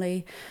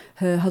family.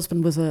 Her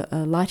husband was a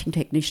lighting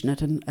technician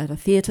at a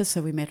theatre,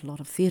 so we met a lot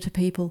of theatre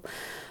people.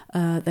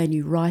 They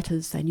knew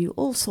writers. They knew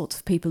all sorts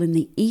of people in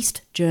the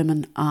East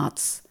German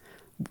arts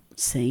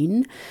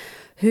scene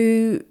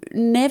who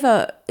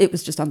it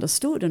was just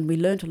understood, and we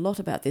learnt a lot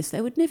about this,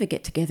 they would never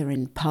get together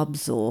in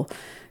pubs or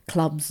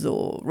clubs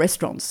or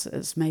restaurants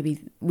as maybe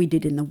we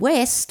did in the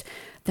West.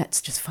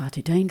 That's just far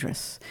too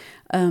dangerous.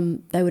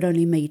 They would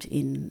only meet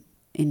in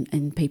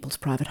people's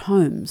private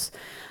homes.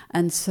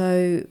 And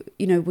so,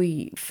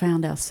 we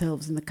found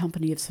ourselves in the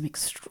company of some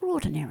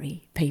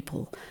extraordinary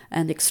people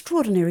and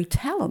extraordinary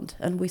talent,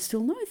 and we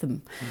still know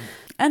them.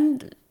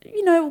 And,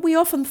 we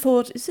often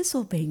thought, is this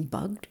all being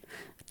bugged?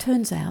 It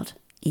turns out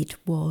it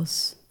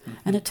was.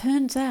 And it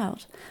turns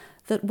out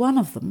that one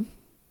of them,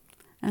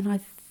 and I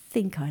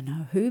think I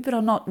know who, but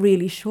I'm not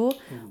really sure,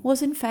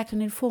 was in fact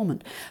an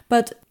informant.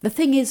 But the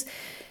thing is,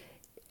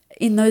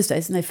 in those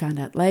days, and they found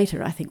out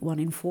later, I think 1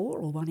 in 4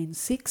 or 1 in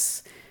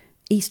 6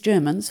 East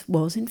Germans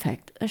was in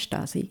fact a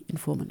Stasi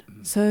informant.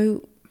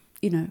 So,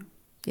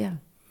 yeah.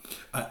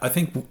 I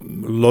think a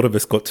lot of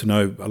us got to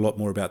know a lot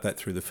more about that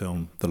through the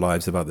film The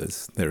Lives of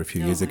Others there a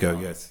few years ago.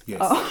 Yes.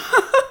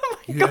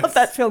 Oh my God,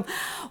 that film.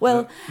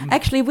 Well,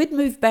 actually, we'd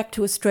moved back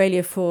to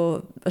Australia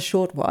for a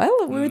short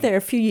while. We were there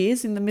a few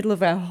years in the middle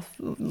of our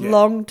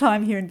long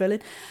time here in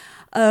Berlin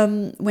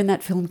when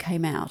that film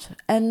came out.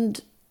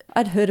 And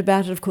I'd heard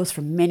about it, of course,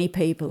 from many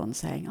people and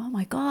saying, oh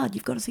my God,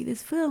 you've got to see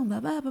this film,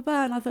 blah, blah, blah,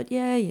 blah. And I thought,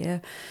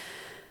 yeah.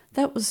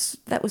 That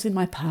was in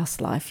my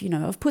past life,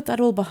 I've put that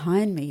all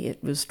behind me.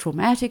 It was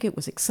traumatic, it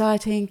was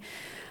exciting,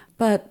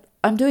 but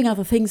I'm doing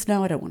other things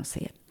now, I don't want to see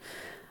it.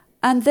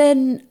 And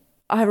then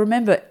I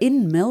remember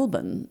in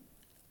Melbourne,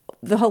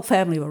 the whole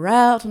family were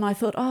out, and I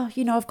thought,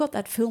 I've got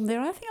that film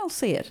there, I think I'll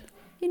see it.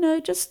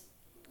 Just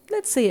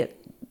let's see it.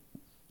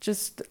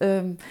 Just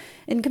in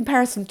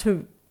comparison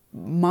to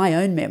my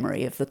own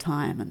memory of the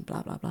time and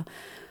blah, blah, blah.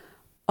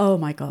 Oh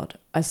my God,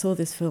 I saw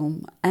this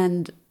film,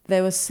 and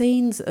there were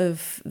scenes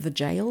of the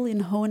jail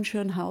in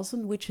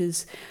Hohenschönhausen, which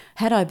is,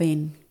 had I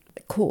been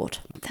caught,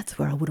 that's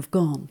where I would have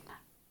gone.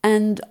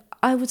 And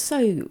I was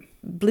so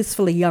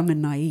blissfully young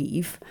and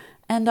naive,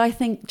 and I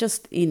think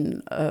just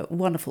in a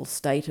wonderful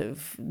state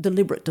of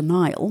deliberate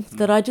denial,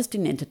 that I just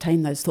didn't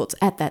entertain those thoughts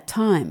at that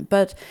time.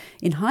 But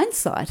in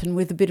hindsight, and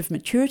with a bit of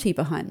maturity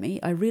behind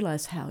me, I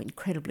realised how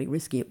incredibly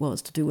risky it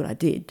was to do what I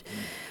did.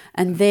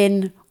 And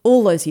then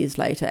all those years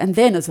later, and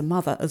then as a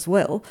mother as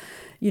well,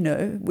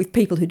 with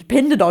people who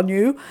depended on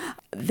you,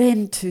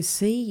 then to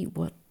see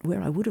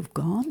where I would have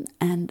gone,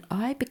 and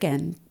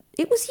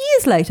it was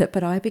years later,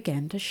 but I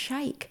began to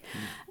shake.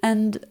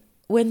 And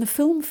when the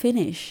film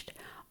finished,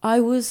 I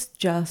was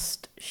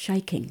just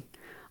shaking.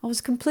 I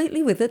was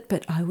completely with it,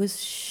 but I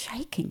was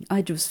shaking.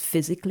 I was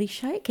physically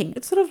shaking.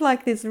 It's sort of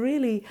like this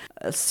really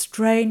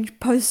strange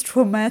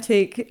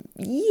post-traumatic,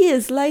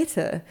 years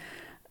later,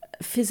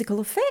 physical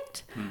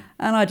effect.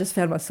 And I just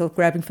found myself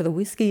grabbing for the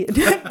whiskey and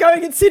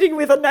going and sitting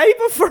with a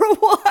neighbour for a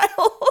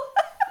while.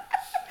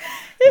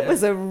 It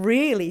was a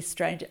really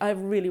strange, I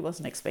really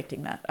wasn't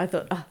expecting that. I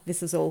thought,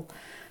 this is all,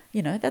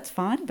 that's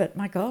fine, but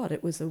my God,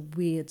 it was a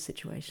weird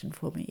situation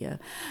for me. Yeah.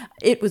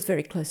 It was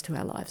very close to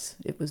our lives.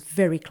 It was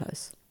very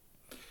close.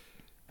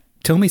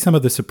 Tell me some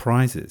of the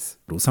surprises,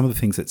 or some of the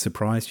things that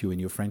surprised you in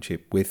your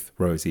friendship with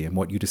Rosie, and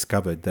what you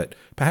discovered that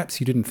perhaps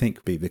you didn't think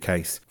would be the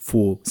case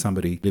for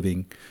somebody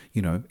living,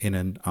 in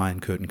an Iron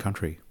Curtain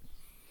country.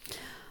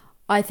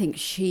 I think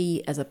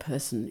she, as a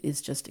person,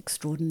 is just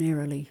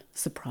extraordinarily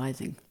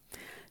surprising.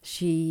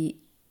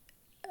 She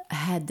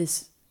had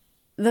this,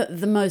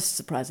 the most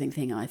surprising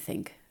thing, I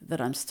think,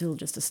 that I'm still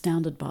just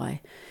astounded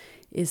by,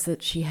 is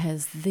that she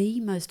has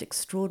the most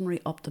extraordinary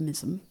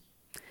optimism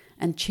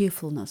and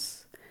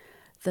cheerfulness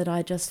that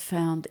I just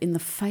found in the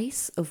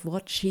face of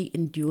what she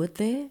endured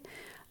there,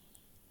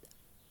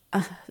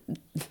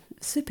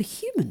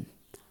 superhuman.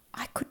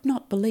 I could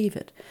not believe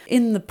it.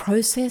 In the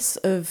process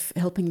of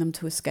helping them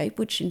to escape,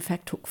 which in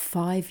fact took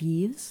 5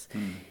 years,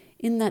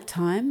 in that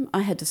time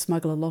I had to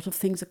smuggle a lot of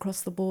things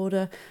across the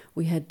border.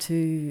 We had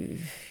to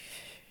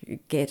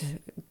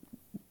get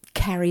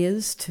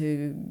carriers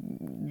to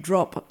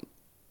drop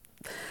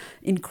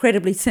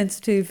incredibly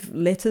sensitive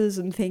letters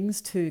and things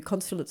to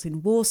consulates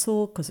in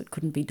Warsaw because it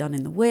couldn't be done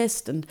in the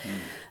West, and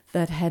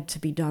that had to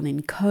be done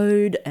in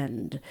code,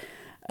 and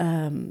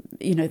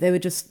they were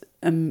just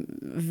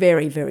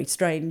very, very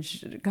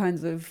strange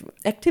kinds of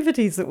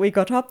activities that we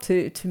got up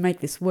to make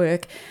this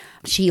work.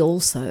 She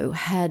also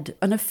had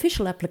an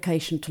official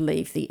application to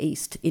leave the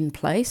East in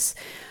place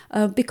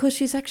because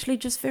she's actually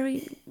just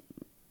very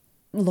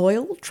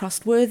loyal,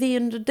 trustworthy,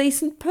 and a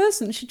decent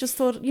person. She just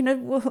thought,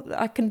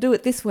 I can do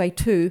it this way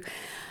too.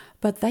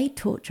 But they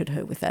tortured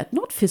her with that,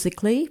 not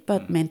physically,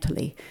 but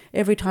mentally.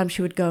 Every time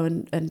she would go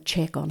and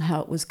check on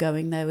how it was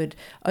going, they would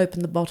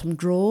open the bottom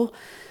drawer,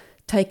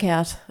 take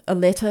out a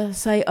letter,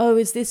 say, oh,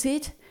 is this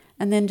it?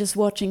 And then just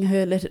watching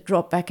her let it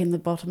drop back in the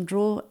bottom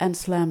drawer and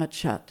slam it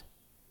shut.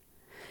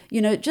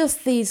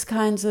 Just these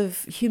kinds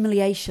of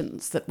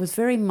humiliations that was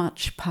very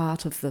much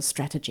part of the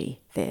strategy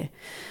there.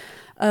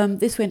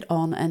 This went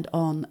on,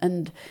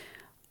 and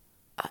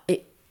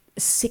it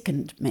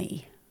sickened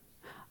me.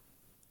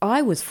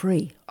 I was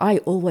free. I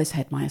always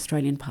had my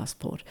Australian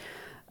passport,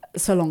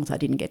 so long as I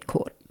didn't get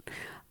caught.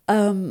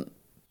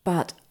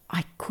 But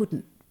I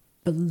couldn't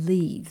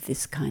believe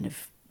this kind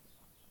of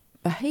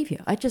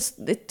behaviour. It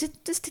just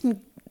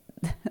didn't.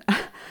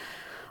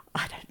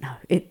 I don't know.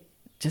 It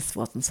just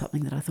wasn't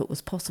something that I thought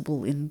was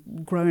possible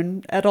in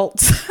grown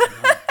adults.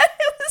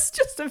 It was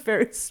just a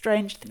very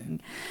strange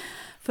thing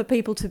for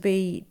people to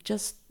be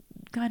just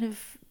kind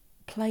of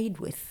played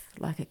with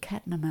like a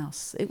cat and a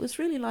mouse. It was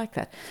really like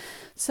that.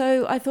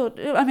 So I thought,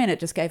 it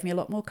just gave me a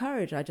lot more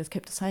courage. I just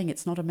kept saying,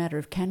 it's not a matter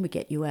of can we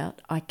get you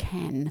out? I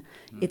can.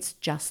 It's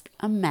just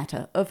a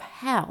matter of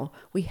how.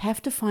 We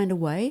have to find a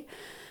way,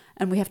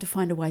 and we have to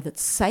find a way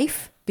that's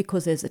safe,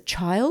 because there's a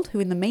child who,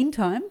 in the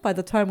meantime, by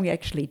the time we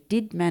actually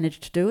did manage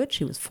to do it,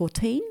 she was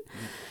 14,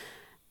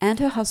 and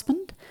her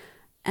husband,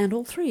 and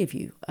all three of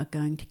you are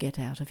going to get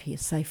out of here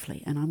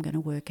safely, and I'm going to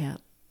work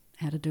out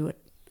how to do it.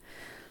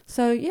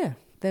 So, yeah,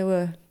 there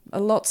were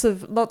lots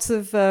of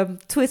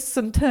twists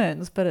and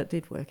turns, but it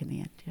did work in the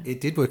end. Yeah.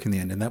 It did work in the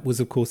end, and that was,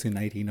 of course, in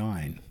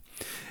 '89.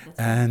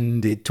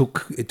 And it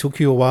took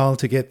you a while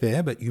to get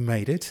there, but you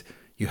made it.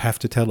 You have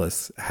to tell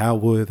us, how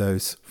were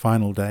those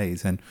final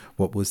days, and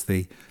what was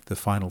the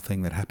final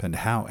thing that happened?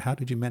 How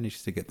did you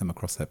manage to get them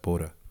across that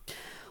border?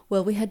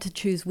 Well, we had to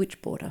choose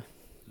which border.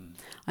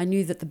 I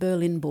knew that the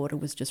Berlin border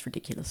was just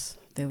ridiculous.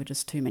 There were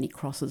just too many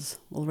crosses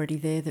already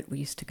there that we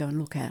used to go and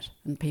look at,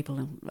 and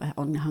people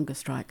on hunger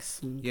strikes.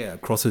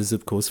 And crosses,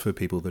 of course, for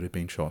people that had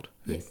been shot.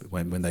 Yes.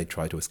 When they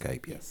tried to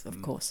escape. Yes,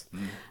 of course.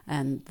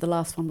 And the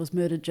last one was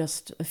murdered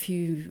just a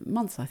few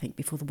months, I think,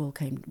 before the wall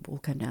came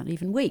down,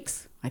 even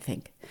weeks, I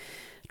think,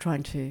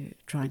 trying to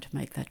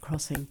make that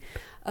crossing.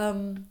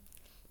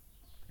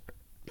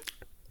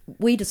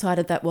 We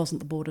decided that wasn't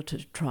the border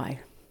to try.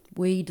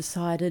 We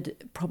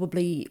decided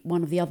probably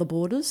one of the other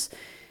borders,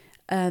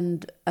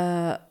 and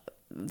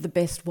the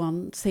best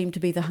one seemed to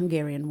be the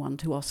Hungarian one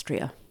to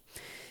Austria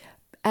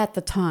at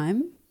the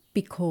time,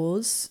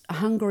 because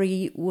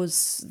Hungary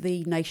was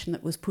the nation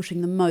that was pushing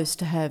the most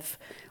to have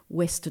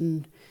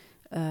Western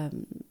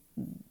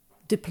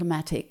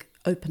diplomatic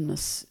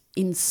openness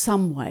in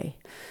some way.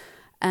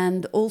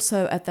 And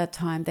also at that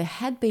time there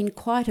had been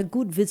quite a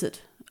good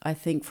visit, I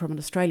think, from an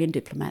Australian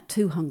diplomat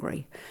to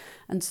Hungary.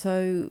 And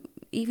so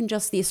even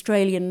just the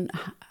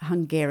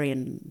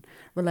Australian-Hungarian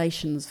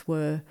relations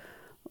were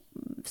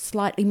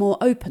slightly more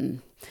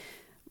open.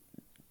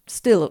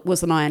 Still, it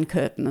was an Iron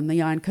Curtain, and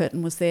the Iron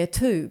Curtain was there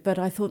too, but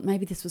I thought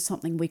maybe this was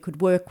something we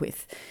could work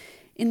with.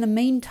 In the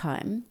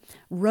meantime,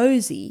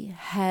 Rosie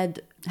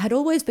had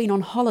always been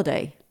on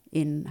holiday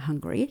in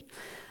Hungary,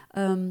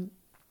 and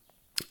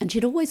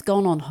she'd always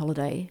gone on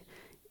holiday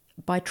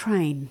by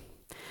train.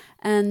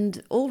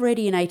 And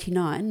already in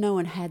 '89, no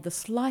one had the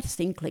slightest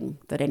inkling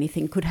that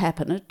anything could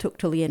happen. It took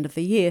till the end of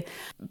the year.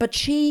 But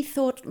she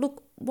thought,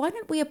 look, why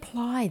don't we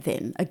apply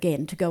then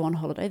again to go on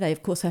holiday? They,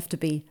 of course, have to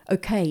be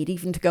okayed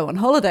even to go on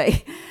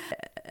holiday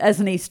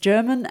as an East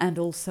German, and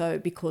also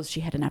because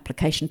she had an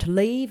application to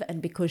leave,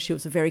 and because she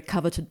was a very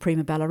coveted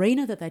prima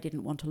ballerina that they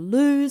didn't want to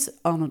lose.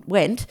 On it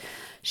went.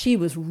 She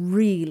was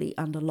really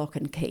under lock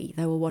and key.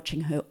 They were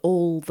watching her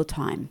all the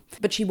time.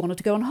 But she wanted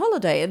to go on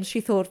holiday, and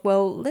she thought,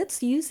 well,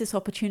 let's use this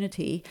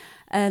opportunity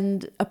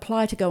and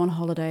apply to go on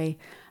holiday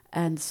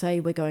and say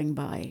we're going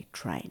by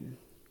train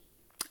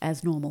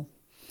as normal.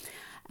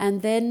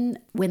 And then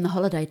when the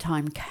holiday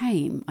time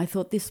came, I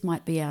thought this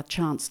might be our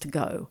chance to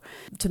go,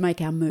 to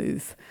make our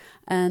move.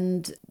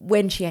 And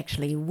when she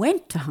actually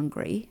went to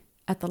Hungary,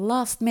 at the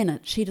last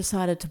minute, she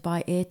decided to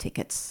buy air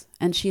tickets,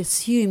 and she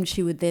assumed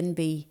she would then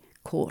be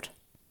caught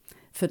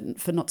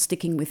for not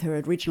sticking with her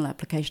original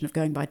application of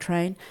going by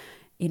train.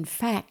 In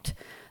fact,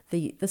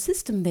 the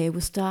system there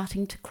was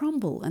starting to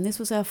crumble, and this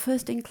was our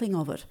first inkling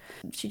of it.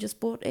 She just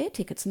bought air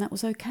tickets, and that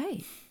was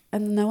okay.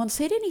 And no one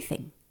said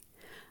anything.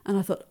 And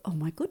I thought, oh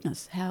my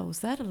goodness, how was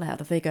that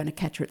allowed if they're going to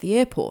catch her at the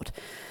airport?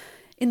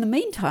 In the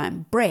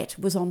meantime, Brett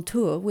was on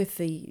tour with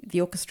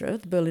the orchestra,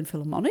 the Berlin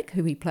Philharmonic,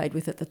 who he played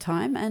with at the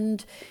time,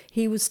 and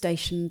he was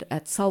stationed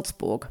at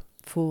Salzburg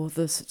for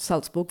the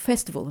Salzburg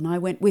Festival, and I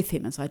went with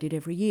him, as I did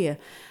every year.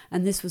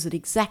 And this was at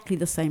exactly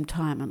the same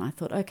time, and I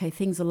thought, okay,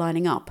 things are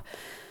lining up.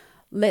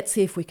 Let's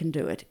see if we can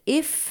do it.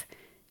 If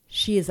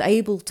she is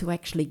able to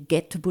actually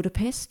get to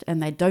Budapest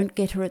and they don't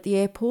get her at the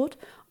airport,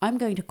 I'm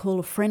going to call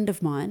a friend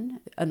of mine,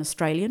 an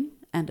Australian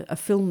and a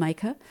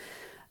filmmaker,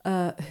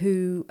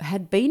 who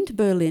had been to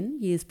Berlin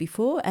years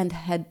before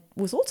and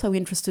was also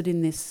interested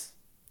in this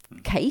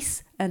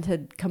case and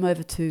had come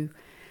over to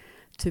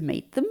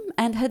meet them,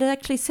 and had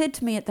actually said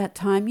to me at that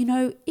time, you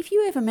know, if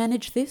you ever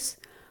manage this,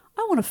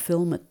 I want to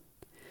film it.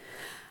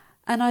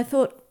 And I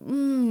thought,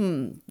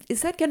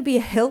 is that going to be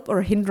a help or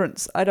a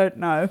hindrance? I don't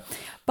know.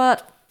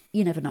 But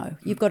you never know.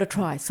 You've got to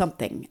try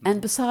something.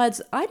 And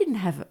besides, I didn't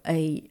have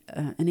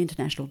an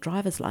international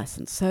driver's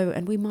license,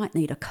 and we might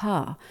need a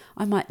car.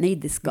 I might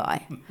need this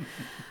guy.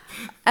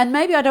 And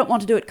maybe I don't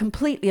want to do it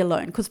completely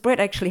alone, because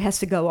Brett actually has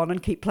to go on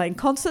and keep playing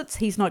concerts.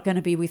 He's not going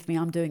to be with me.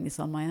 I'm doing this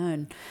on my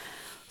own.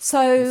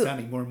 So you're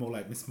sounding more and more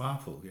like Miss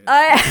Marple.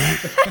 Yeah.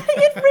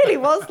 It really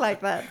was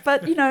like that.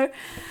 But, you know,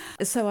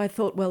 so I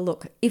thought, well,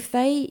 look, if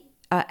they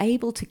are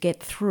able to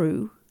get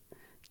through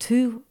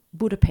to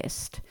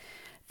Budapest,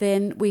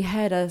 then we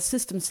had a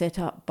system set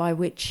up by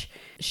which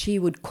she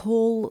would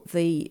call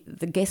the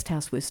guest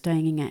house we're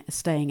staying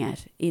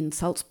at in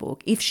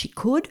Salzburg if she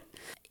could.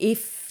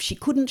 If she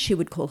couldn't, she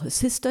would call her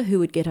sister, who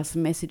would get us a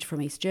message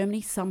from East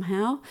Germany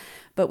somehow.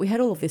 But we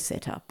had all of this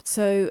set up.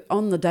 So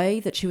on the day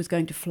that she was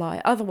going to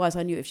fly, otherwise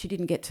I knew if she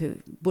didn't get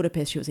to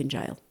Budapest, she was in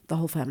jail. The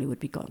whole family would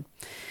be gone.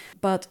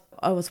 But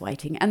I was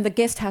waiting, and the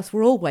guest house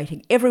were all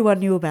waiting. Everyone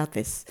knew about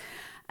this,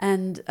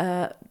 and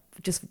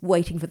just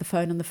waiting for the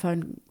phone. And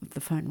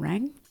the phone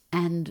rang,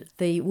 and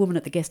the woman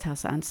at the guest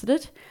house answered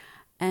it,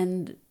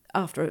 and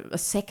after a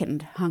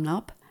second hung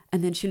up,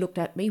 and then she looked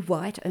at me,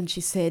 white, and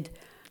she said,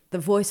 the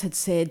voice had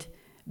said,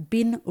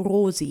 "Bin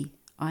Rosie,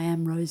 I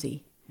am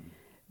Rosie.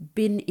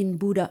 Bin in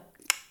Buda,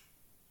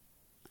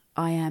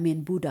 I am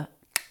in Buda."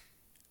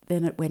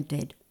 Then it went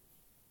dead.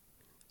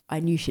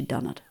 I knew she'd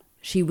done it.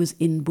 She was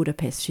in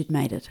Budapest. She'd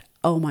made it.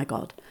 Oh, my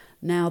God.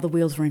 Now the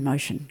wheels were in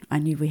motion. I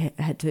knew we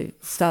had to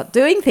start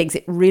doing things.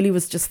 It really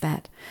was just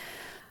that.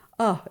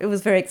 Oh, it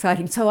was very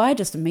exciting. So I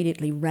just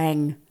immediately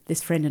rang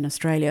this friend in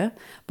Australia,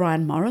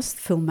 Brian Morris,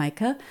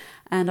 filmmaker,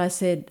 and I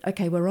said,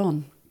 okay, we're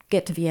on.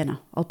 Get to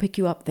Vienna. I'll pick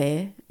you up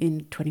there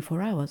in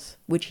 24 hours,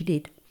 which he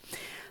did.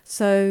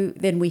 So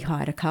then we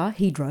hired a car.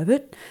 He drove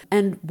it.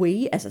 And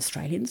we, as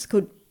Australians,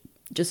 could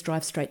just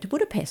drive straight to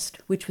Budapest,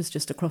 which was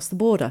just across the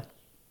border.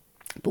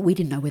 But we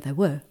didn't know where they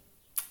were.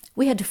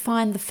 We had to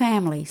find the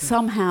family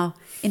somehow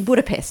in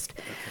Budapest.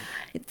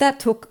 Okay. That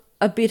took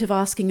a bit of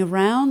asking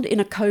around in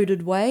a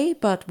coded way,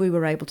 but we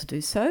were able to do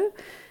so.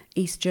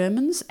 East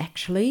Germans,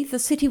 actually, the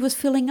city was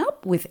filling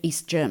up with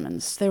East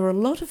Germans. There were a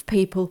lot of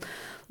people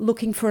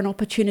looking for an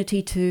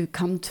opportunity to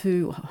come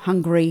to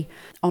Hungary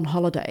on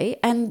holiday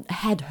and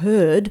had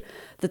heard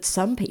that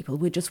some people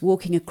were just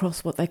walking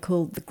across what they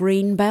called the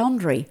green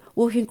boundary,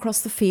 walking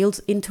across the fields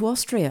into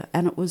Austria,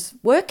 and it was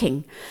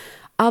working.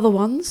 Other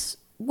ones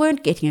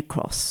weren't getting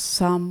across.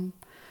 Some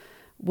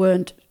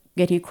weren't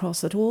getting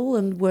across at all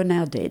and were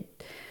now dead.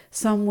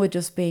 Some were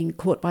just being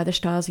caught by the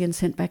Stasi and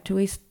sent back to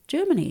East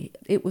Germany.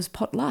 It was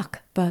pot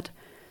luck, but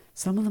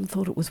some of them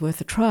thought it was worth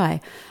a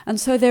try. And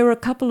so there were a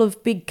couple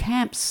of big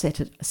camps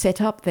set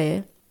up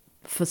there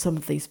for some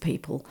of these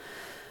people.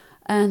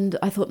 And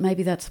I thought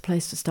maybe that's a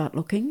place to start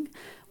looking.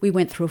 We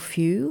went through a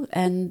few,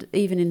 and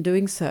even in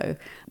doing so,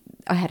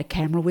 I had a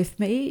camera with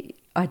me.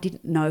 I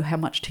didn't know how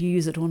much to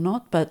use it or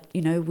not, but,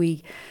 you know,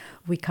 we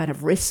kind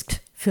of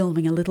risked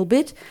filming a little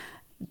bit,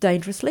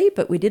 dangerously,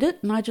 but we did it.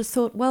 And I just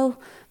thought,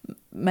 well,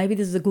 maybe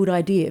this is a good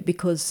idea,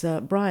 because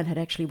Brian had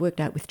actually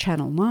worked out with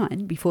Channel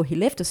 9 before he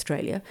left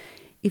Australia.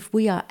 If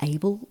we are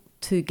able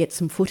to get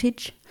some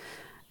footage,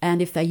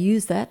 and if they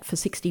use that for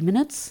 60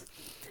 minutes,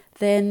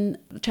 then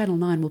Channel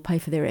 9 will pay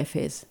for their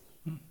airfares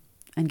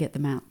and get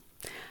them out.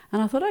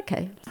 And I thought,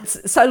 okay,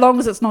 so long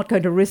as it's not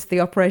going to risk the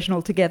operation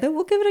altogether,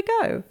 we'll give it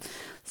a go.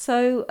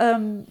 So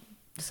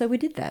we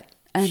did that,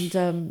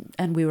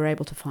 and we were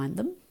able to find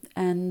them.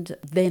 And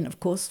then,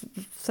 of course,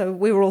 so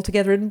we were all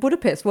together in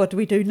Budapest. What do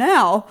we do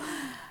now?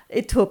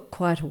 It took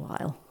quite a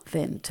while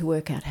then to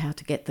work out how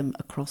to get them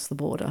across the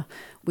border.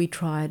 We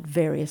tried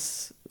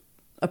various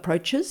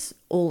approaches,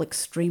 all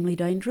extremely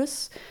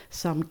dangerous.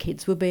 Some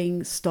kids were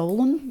being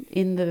stolen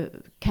in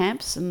the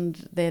camps,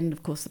 and then,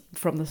 of course,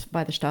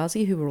 by the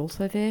Stasi, who were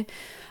also there,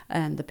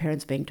 and the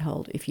parents being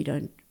told, if you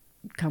don't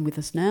come with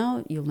us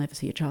now, you'll never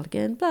see your child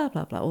again, blah,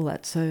 blah, blah, all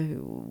that.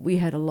 So we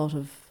had a lot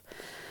of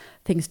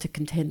things to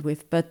contend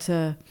with. But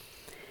in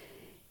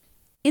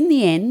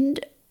the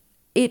end,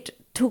 it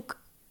took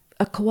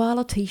a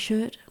koala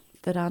T-shirt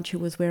that Antje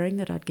was wearing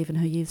that I'd given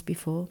her years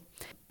before.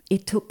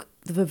 It took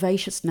the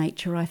vivacious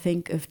nature, I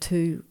think, of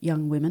two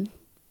young women,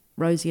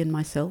 Rosie and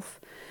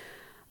myself.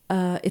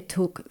 It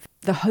took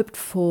the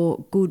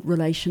hoped-for good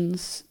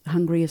relations,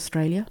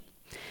 Hungary-Australia.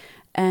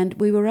 And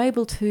we were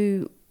able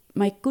to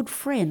make good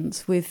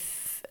friends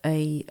with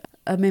a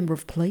member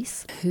of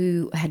police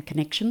who had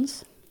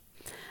connections.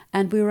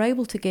 And we were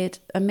able to get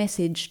a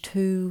message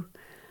to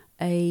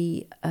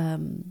a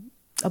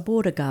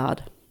border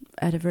guard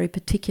at a very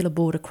particular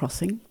border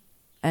crossing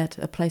at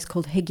a place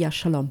called Hegya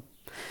Shalom,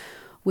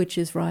 which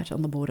is right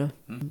on the border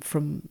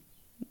from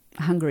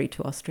Hungary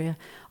to Austria,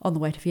 on the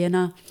way to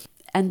Vienna,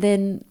 and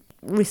then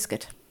risk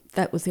it.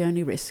 That was the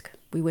only risk.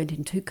 We went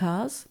in two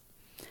cars.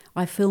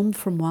 I filmed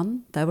from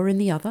one, they were in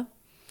the other,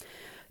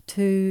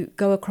 to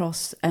go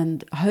across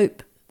and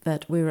hope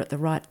that we were at the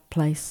right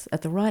place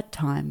at the right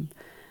time,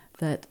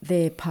 that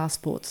their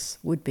passports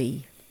would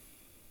be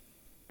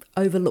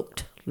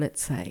overlooked,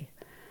 let's say,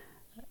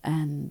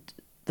 and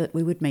that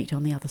we would meet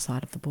on the other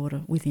side of the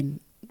border within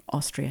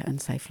Austria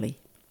and safely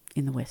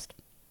in the West.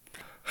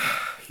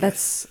 Yes.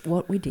 That's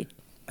what we did.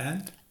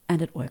 And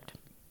it worked.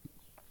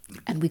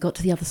 And we got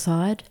to the other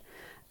side,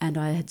 and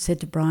I had said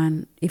to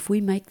Brian, if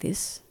we make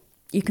this,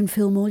 you can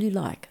film all you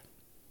like,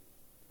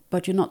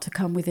 but you're not to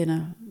come within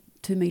a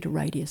 2-metre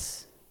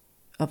radius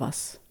of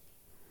us.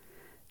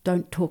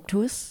 Don't talk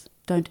to us.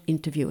 Don't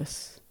interview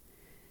us.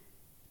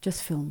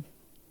 Just film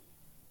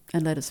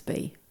and let us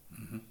be.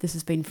 Mm-hmm. This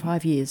has been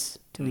 5 years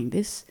doing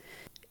this.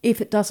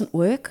 If it doesn't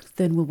work,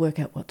 then we'll work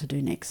out what to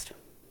do next.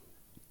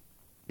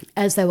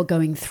 As they were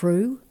going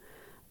through,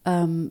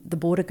 the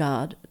border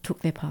guard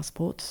took their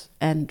passports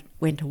and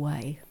went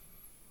away.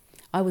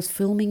 I was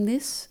filming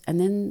this, and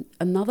then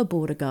another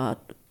border guard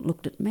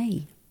looked at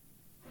me.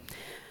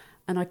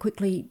 And I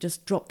quickly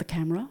just dropped the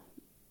camera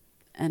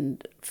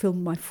and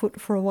filmed my foot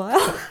for a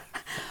while.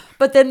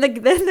 But then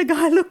the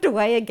guy looked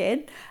away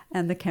again,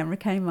 and the camera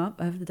came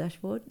up over the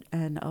dashboard,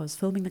 and I was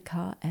filming the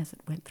car as it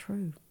went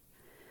through.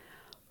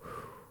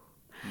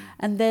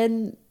 And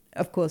then,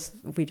 of course,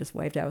 we just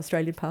waved our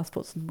Australian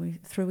passports and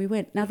through we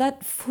went. Now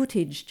that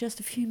footage, just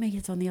a few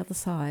metres on the other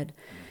side,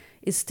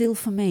 is still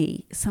for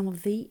me some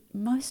of the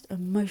most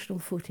emotional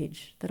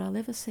footage that I'll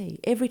ever see.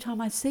 Every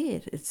time I see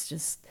it, it's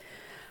just,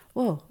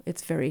 well,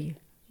 it's very,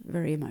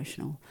 very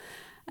emotional.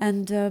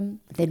 And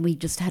then we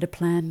just had a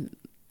plan.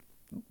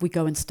 We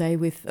go and stay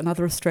with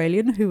another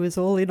Australian who was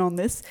all in on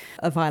this,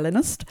 a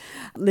violinist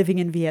living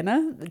in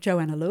Vienna,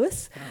 Joanna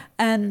Lewis.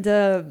 And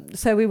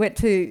so we went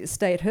to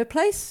stay at her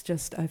place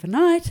just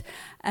overnight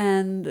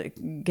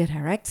and get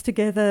our acts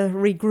together,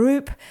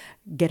 regroup,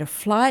 get a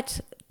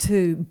flight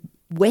to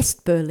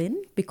West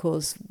Berlin,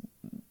 because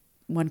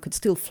one could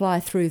still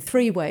fly through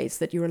 3 ways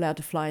that you're allowed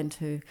to fly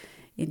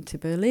into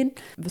Berlin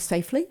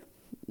safely.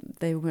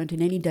 They weren't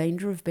in any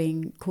danger of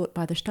being caught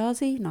by the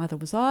Stasi, neither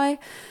was I.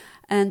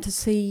 And to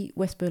see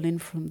West Berlin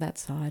from that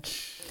side.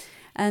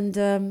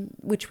 And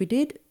which we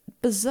did.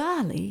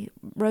 Bizarrely,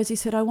 Rosie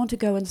said, I want to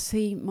go and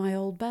see my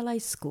old ballet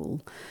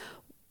school,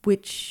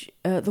 which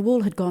the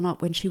wall had gone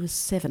up when she was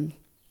 7.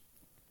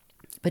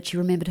 But she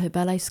remembered her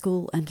ballet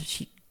school, and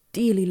she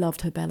dearly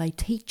loved her ballet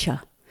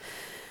teacher.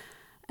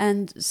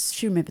 And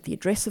she remembered the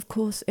address, of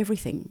course,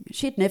 everything.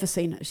 She never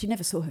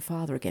saw her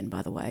father again,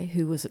 by the way,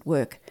 who was at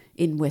work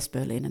in West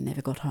Berlin and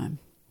never got home.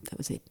 That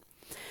was it.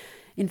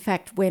 In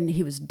fact, when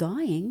he was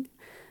dying,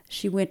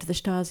 she went to the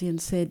Stasi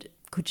and said,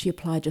 could she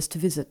apply just to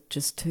visit,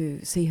 just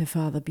to see her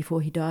father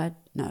before he died?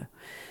 No.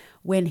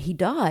 When he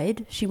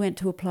died, she went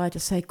to apply to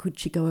say, could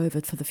she go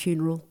over for the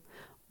funeral?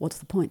 What's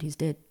the point? He's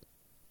dead.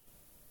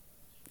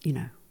 You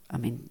know, I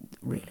mean,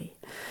 really.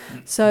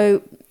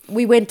 So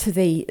we went to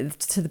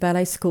the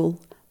ballet school.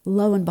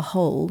 Lo and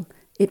behold,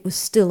 it was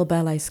still a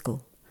ballet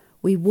school.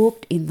 We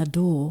walked in the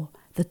door.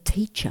 The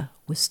teacher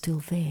was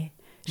still there.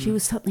 She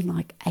was something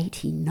like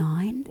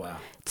 89. Wow.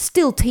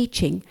 Still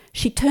teaching.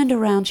 She turned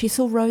around. She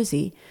saw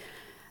Rosie.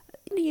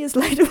 Years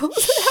later, how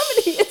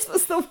many years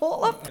was the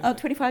wall up?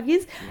 25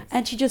 years. Yes.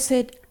 And she just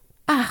said,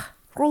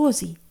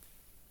 Rosie.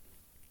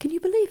 Can you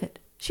believe it?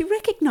 She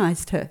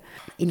recognised her.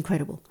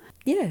 Incredible.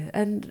 Yeah,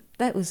 and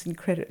that was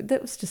incredible.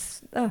 That was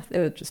just, they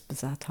were just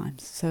bizarre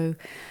times. So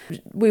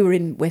we were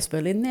in West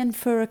Berlin then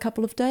for a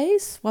couple of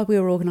days while we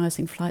were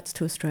organising flights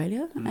to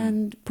Australia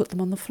and put them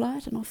on the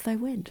flight, and off they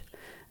went.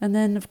 And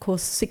then, of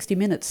course, 60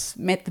 Minutes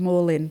met them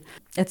all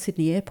at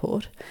Sydney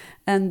Airport.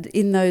 And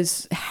in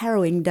those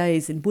harrowing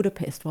days in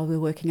Budapest while we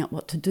were working out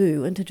what to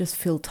do and to just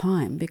fill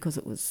time because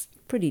it was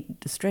pretty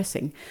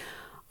distressing,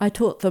 I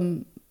taught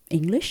them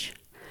English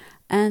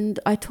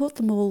and I taught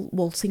them all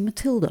Waltzing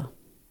Matilda,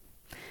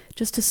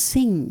 just to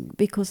sing,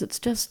 because it's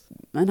just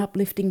an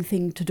uplifting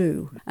thing to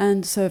do.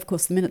 And so, of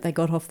course, the minute they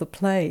got off the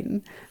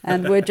plane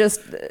and were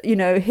just,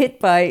 hit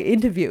by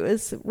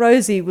interviewers,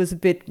 Rosie was a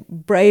bit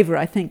braver,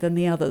 I think, than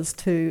the others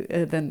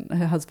than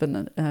her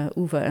husband,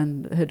 Uwe,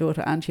 and her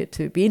daughter, Antje,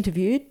 to be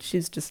interviewed.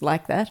 She's just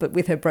like that. But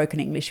with her broken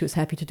English, she was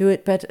happy to do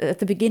it. But at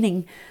the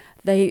beginning,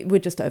 they were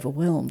just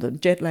overwhelmed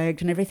and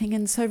jet-lagged and everything.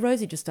 And so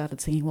Rosie just started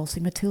singing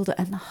Waltzing Matilda,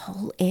 and the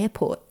whole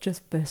airport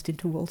just burst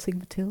into Waltzing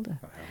Matilda.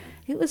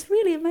 It was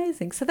really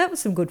amazing. So that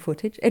was some good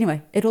footage.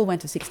 Anyway, it all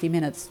went to 60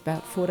 Minutes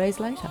about 4 days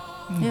later.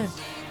 Yeah.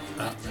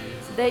 So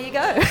there you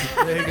go.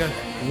 There you go.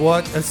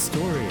 What a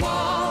story.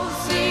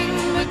 Waltzing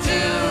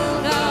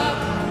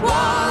Matilda,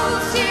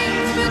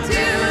 waltzing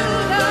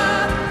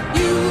Matilda,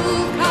 you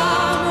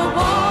come a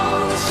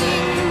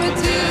waltzing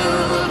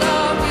Matilda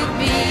with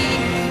me.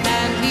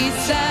 And he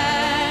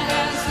sang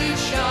as he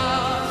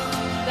shot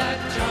that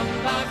drum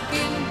back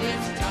in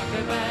his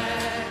tucker bag.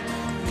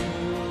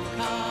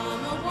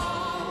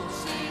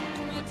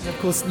 Of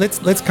course,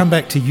 let's come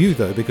back to you,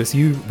 though, because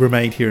you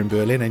remained here in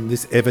Berlin, and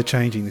this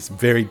ever-changing, this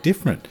very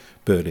different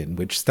Berlin,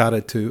 which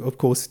started to, of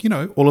course,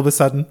 all of a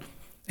sudden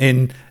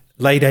in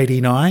late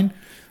 89,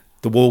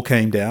 the wall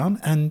came down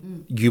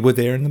and you were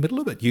there in the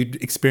middle of it.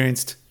 You'd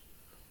experienced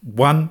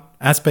one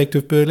aspect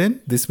of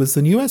Berlin. This was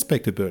the new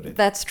aspect of Berlin.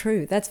 That's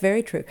true. That's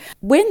very true.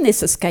 When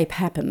this escape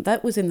happened,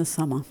 that was in the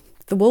summer.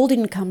 The wall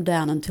didn't come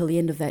down until the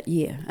end of that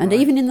year. And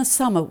even in the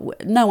summer,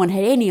 no one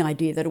had any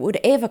idea that it would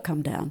ever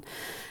come down.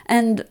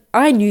 And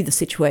I knew the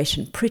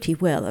situation pretty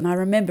well. And I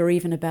remember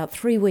even about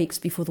 3 weeks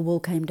before the wall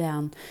came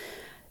down,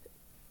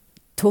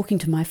 talking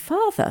to my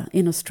father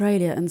in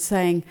Australia and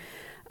saying,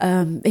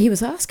 he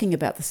was asking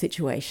about the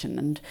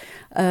situation.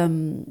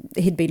 And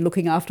he'd been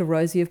looking after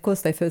Rosie, of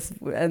course,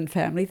 and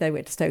family. They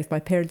went to stay with my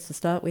parents to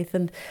start with.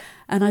 And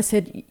I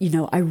said,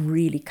 I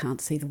really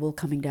can't see the wall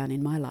coming down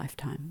in my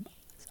lifetime.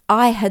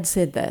 I had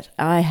said that.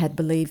 I had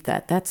believed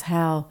that. That's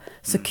how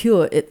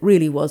secure it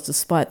really was,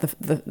 despite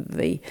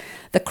the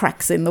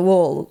cracks in the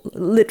wall,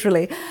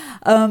 literally.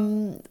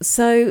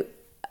 So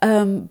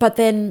But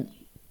then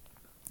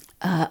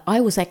I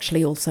was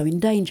actually also in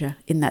danger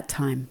in that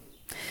time.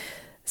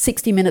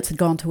 60 Minutes had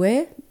gone to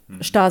air.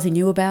 Stasi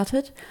knew about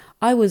it.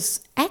 I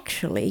was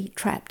actually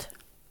trapped.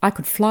 I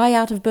could fly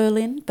out of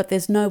Berlin, but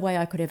there's no way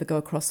I could ever go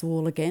across the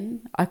wall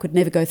again. I could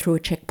never go through a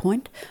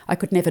checkpoint. I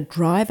could never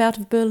drive out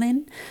of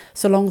Berlin.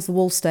 So long as the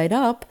wall stayed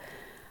up,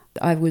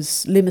 I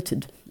was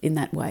limited in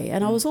that way.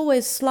 And I was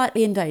always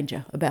slightly in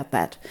danger about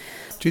that.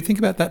 Do you think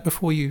about that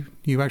before you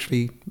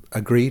actually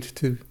agreed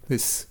to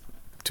this,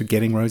 to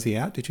getting Rosie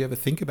out? Did you ever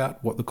think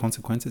about what the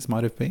consequences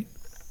might have been?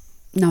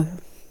 No.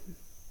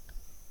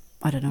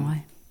 I don't know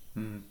why.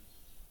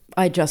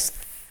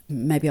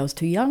 Maybe I was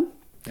too young.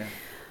 Yeah.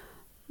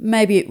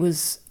 Maybe it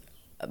was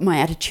my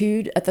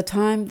attitude at the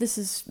time. This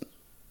is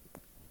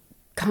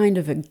kind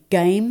of a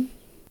game,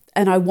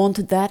 and I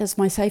wanted that as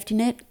my safety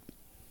net.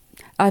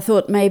 I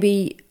thought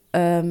maybe,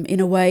 in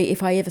a way,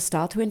 if I ever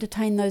start to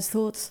entertain those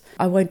thoughts,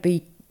 I won't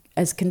be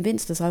as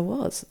convinced as I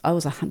was. I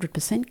was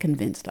 100%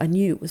 convinced. I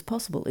knew it was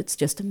possible. It's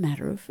just a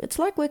matter of, it's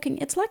like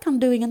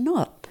undoing a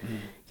knot.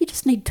 You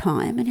just need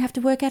time and you have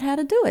to work out how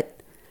to do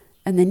it.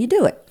 And then you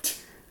do it.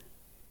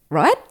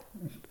 Right?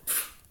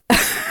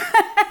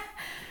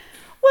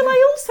 Well,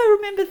 I also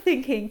remember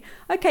thinking,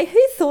 okay, who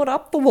thought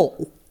up the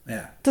wall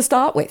to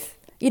start with?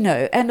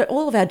 And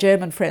all of our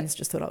German friends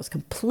just thought I was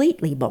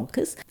completely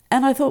bonkers.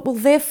 And I thought, well,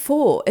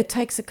 therefore, it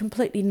takes a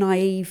completely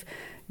naive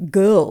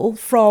girl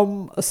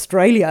from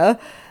Australia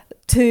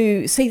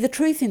to see the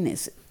truth in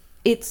this.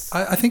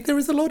 I think there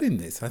is a lot in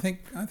this. I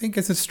think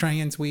as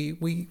Australians,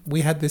 we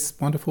had this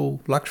wonderful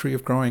luxury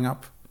of growing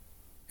up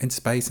in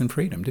space and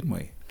freedom, didn't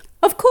we?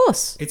 Of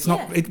course. It's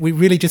not. We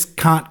really just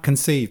can't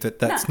conceive that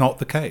that's not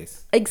the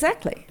case.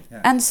 Exactly.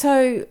 Yeah.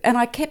 And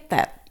I kept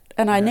that,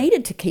 and I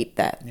needed to keep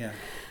that. Yeah.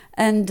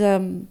 And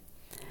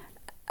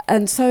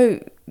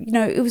so,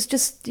 it was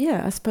just,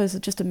 I suppose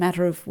it's just a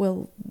matter of,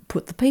 well,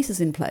 put the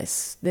pieces in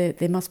place.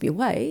 There must be a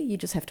way. You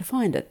just have to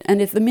find it.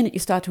 And if the minute you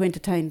start to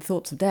entertain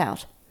thoughts of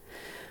doubt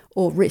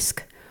or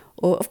risk,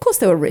 or of course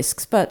there were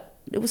risks, but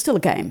it was still a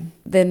game,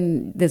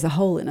 then there's a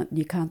hole in it and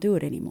you can't do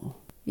it anymore.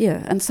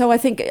 Yeah. And so I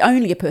think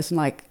only a person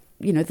like,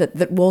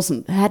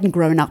 that hadn't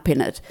grown up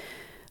in it,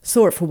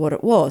 saw it for what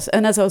it was.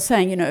 And as I was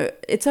saying,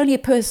 it's only a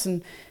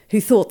person who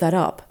thought that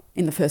up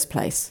in the first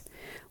place.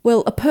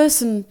 Well, a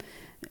person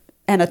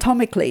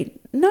anatomically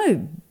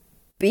no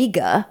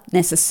bigger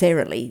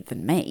necessarily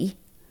than me,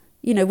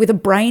 with a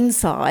brain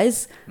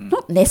size,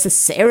 not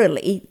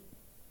necessarily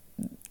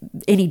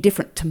any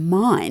different to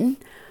mine,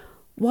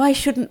 why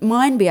shouldn't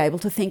mine be able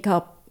to think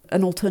up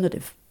an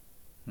alternative?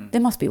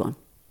 There must be one.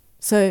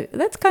 So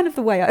that's kind of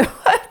the way I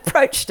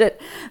approached it.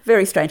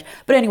 Very strange.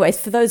 But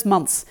anyways, for those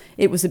months,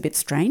 it was a bit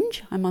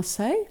strange, I must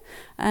say.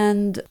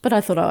 But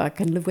I thought, I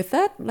can live with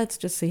that. Let's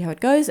just see how it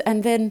goes.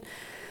 And then,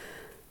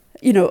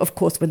 of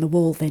course, when the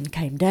wall then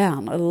came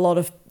down, a lot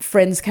of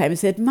friends came and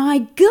said, my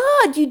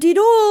God, you did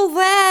all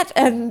that.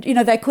 And,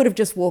 they could have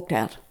just walked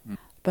out.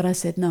 But I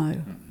said,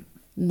 no.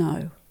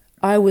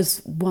 I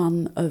was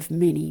one of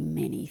many,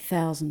 many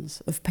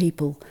thousands of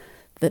people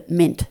that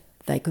meant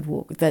they could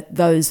walk, that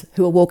those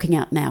who are walking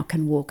out now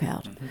can walk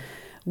out.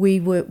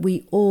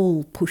 We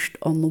all pushed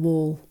on the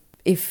wall.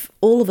 If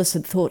all of us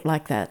had thought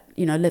like that,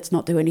 let's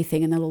not do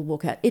anything and they'll all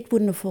walk out, it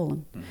wouldn't have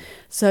fallen.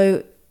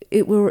 So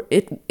it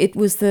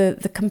was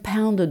the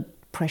compounded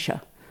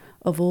pressure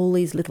of all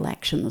these little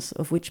actions,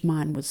 of which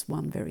mine was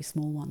one very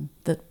small one,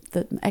 that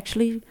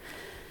actually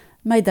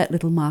made that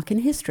little mark in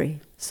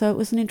history. So it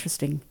was an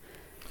interesting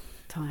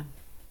time.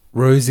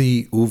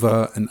 Rosie,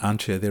 Uwe and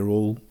Antje, they're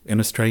all in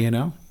Australia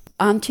now?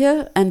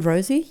 Antje and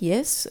Rosie,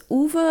 yes.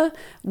 Uwe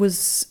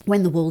was,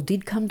 when the wall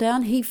did come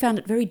down, he found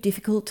it very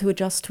difficult to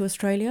adjust to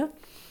Australia.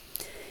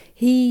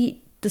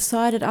 He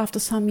decided after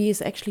some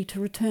years actually to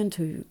return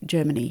to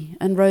Germany,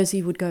 and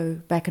Rosie would go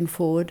back and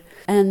forward.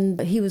 And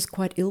he was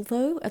quite ill,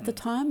 though, at the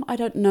time. I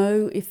don't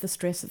know if the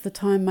stress at the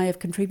time may have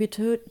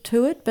contributed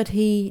to it, but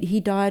he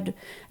died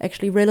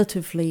actually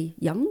relatively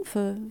young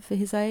for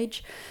his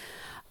age.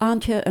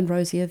 Antje and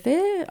Rosie are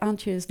there.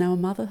 Antje is now a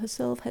mother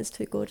herself, has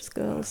two gorgeous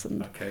girls.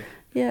 And okay.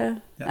 Yeah.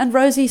 And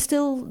Rosie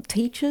still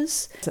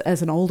teaches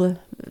as an older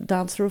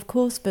dancer, of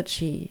course, but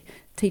she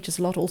teaches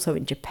a lot also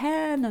in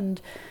Japan, and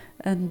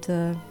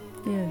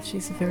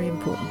she's a very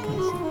important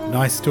person.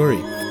 Nice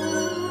story.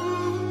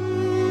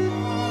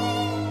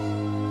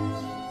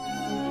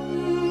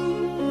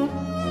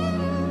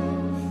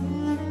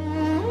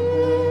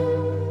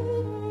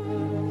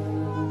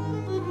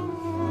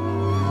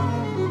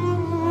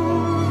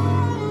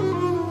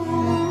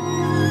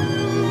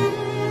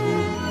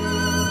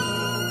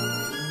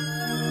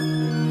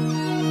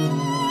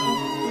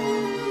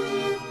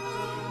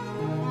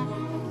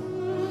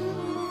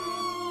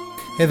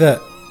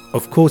 Heather,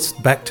 of course,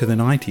 back to the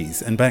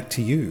 90s and back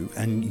to you,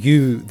 and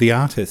you, the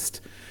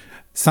artist,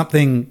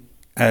 something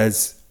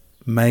as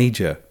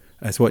major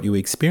as what you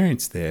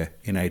experienced there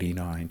in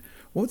 89.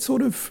 What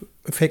sort of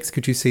effects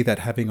could you see that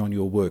having on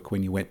your work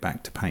when you went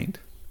back to paint?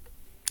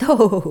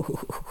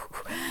 Oh,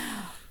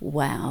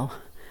 wow.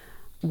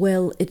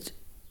 Well, it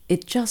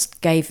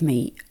just gave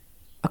me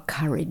a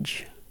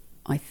courage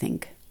I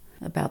think,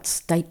 about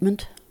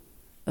statement,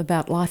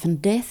 about life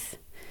and death,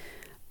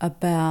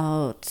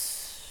 about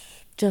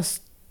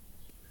just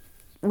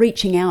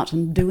reaching out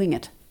and doing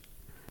it,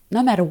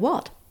 no matter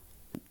what.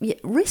 Yeah,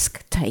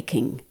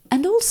 risk-taking.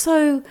 And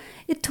also,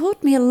 it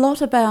taught me a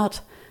lot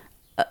about,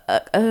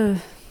 I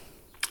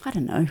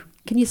don't know,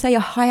 can you say a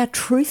higher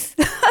truth?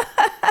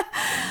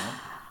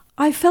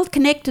 I felt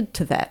connected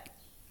to that.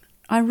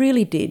 I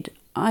really did.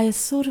 I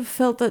sort of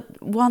felt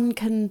that one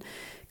can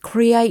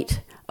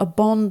create a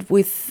bond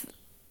with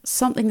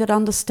something that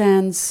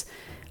understands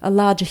a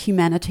larger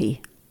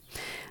humanity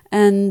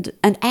and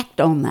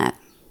act on that.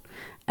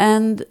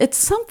 And it's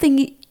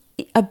something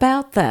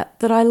about that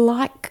I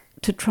like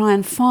to try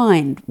and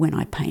find when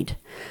I paint,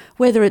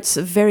 whether it's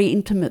a very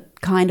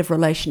intimate kind of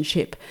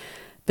relationship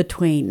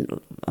between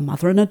a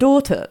mother and a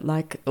daughter,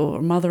 or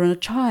a mother and a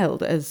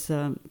child, as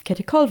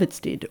Käthe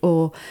Kollwitz did,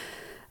 or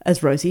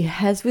as Rosie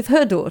has with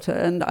her daughter,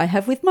 and I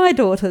have with my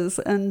daughters,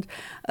 and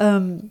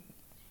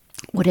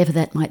whatever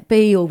that might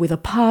be, or with a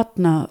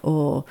partner,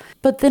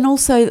 but then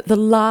also the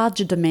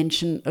larger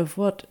dimension of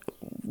what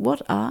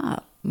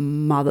are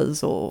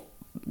mothers or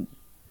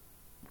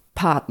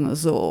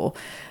partners or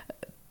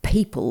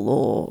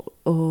people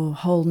or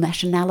whole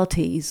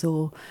nationalities,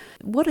 or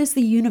what is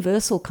the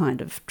universal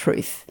kind of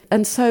truth.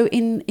 And so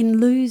in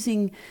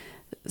losing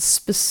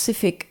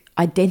specific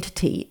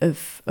identity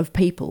of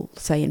people,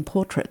 say in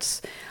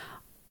portraits,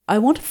 I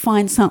want to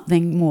find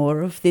something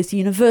more of this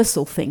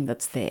universal thing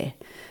that's there.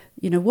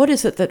 You know, what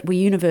is it that we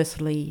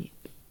universally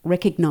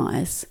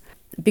recognise,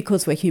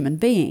 because we're human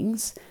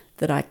beings,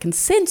 that I can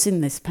sense in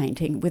this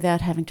painting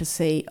without having to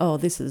see, oh,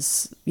 this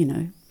is,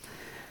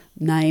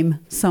 name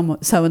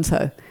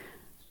so-and-so,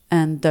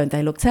 and don't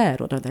they look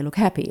sad or don't they look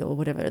happy or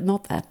whatever,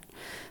 not that.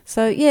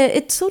 So, yeah,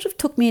 it sort of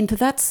took me into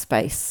that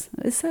space.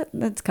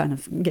 That's kind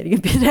of getting a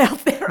bit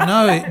out there.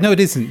 No, it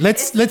isn't.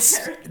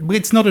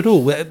 It's not at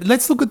all.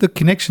 Let's look at the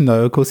connection,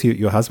 though. Of course,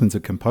 your husband's a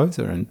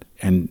composer,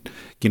 and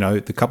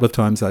the couple of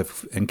times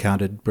I've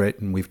encountered Brett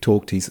and we've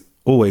talked, he's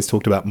always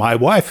talked about my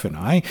wife and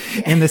I,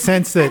 in the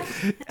sense that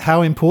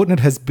how important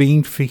it has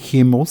been for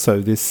him also,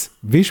 this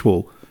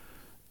visual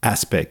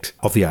aspect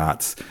of the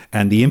arts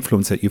and the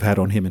influence that you've had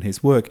on him and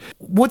his work.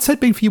 What's that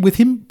been for you with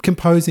him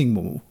composing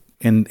more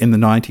in the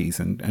 90s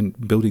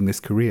and building this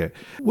career?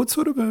 What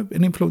sort of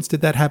an influence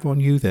did that have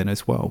on you then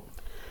as well?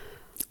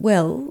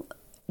 Well,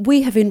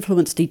 we have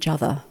influenced each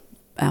other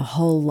our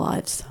whole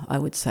lives, I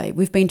would say.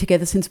 We've been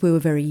together since we were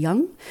very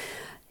young.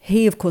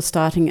 He, of course,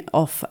 starting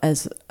off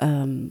as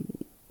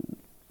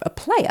a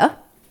player,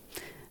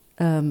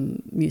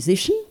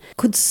 musician,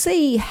 could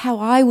see how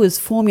I was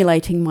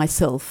formulating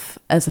myself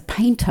as a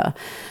painter.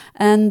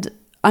 And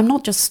I'm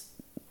not just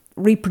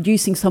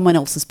reproducing someone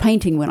else's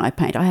painting when I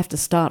paint. I have to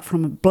start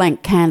from a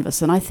blank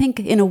canvas. And I think,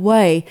 in a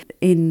way,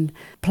 in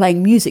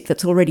playing music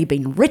that's already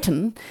been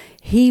written,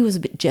 he was a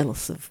bit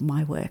jealous of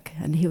my work,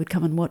 and he would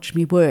come and watch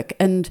me work.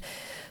 And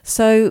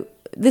so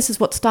this is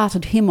what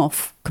started him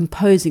off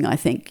composing, I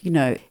think.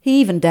 He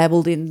even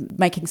dabbled in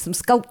making some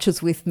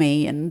sculptures with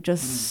me and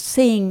just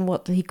seeing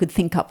what he could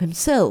think up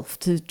himself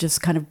to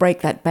just kind of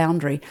break that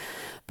boundary.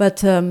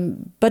 But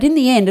in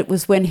the end, it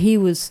was when he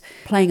was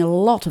playing a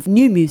lot of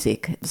new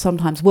music,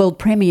 sometimes world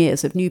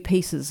premieres of new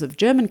pieces of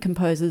German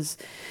composers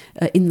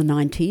in the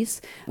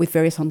 90s, with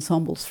various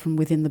ensembles from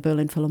within the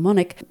Berlin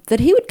Philharmonic, that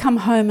he would come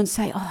home and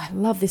say, oh, I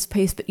love this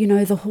piece, but,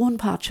 the horn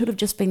part should have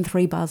just been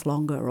 3 bars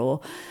longer,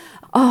 or,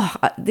 oh,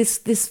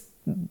 this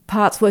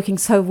part's working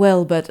so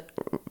well, but,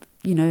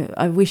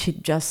 I wish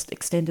he'd just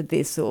extended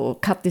this or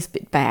cut this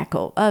bit back,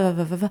 or...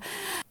 And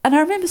I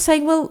remember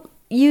saying, well,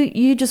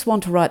 you just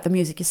want to write the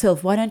music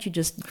yourself. Why don't you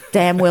just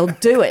damn well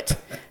do it?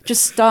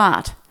 Just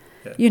start,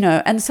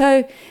 And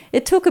so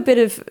it took a bit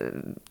of,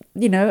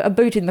 a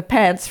boot in the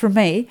pants from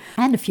me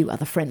and a few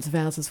other friends of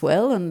ours as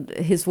well, and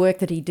his work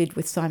that he did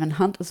with Simon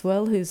Hunt as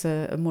well, who's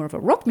a more of a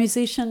rock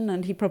musician,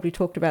 and he probably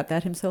talked about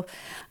that himself.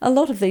 A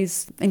lot of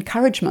these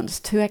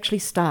encouragements to actually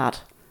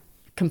start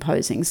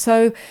composing.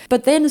 So,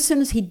 but then as soon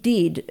as he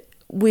did,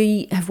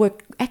 we have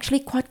worked actually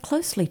quite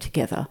closely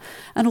together.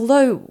 And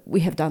although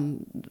we have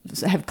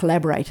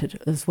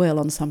collaborated as well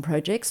on some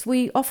projects,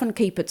 we often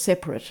keep it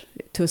separate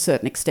to a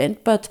certain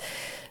extent. But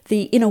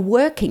the inner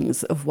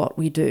workings of what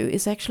we do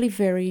is actually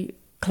very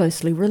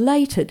closely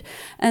related.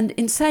 And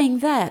in saying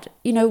that,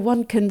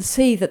 one can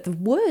see that the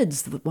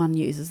words that one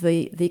uses,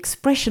 the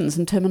expressions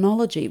and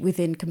terminology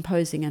within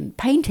composing and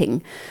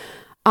painting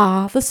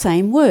are the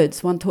same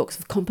words. One talks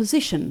of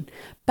composition,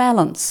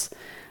 balance,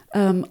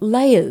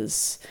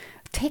 layers,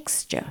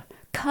 texture,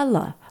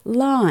 colour,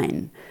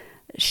 line,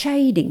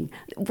 shading.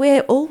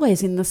 We're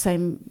always in the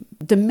same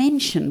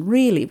dimension,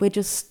 really. We're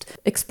just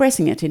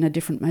expressing it in a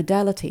different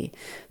modality.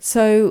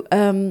 So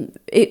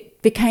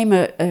it became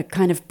a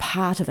kind of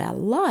part of our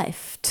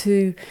life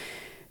to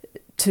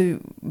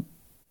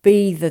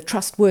be the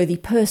trustworthy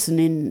person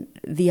in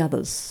the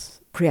other's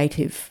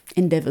creative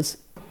endeavours.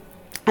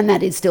 And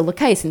that is still the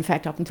case. In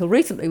fact, up until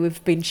recently,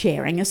 we've been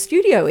sharing a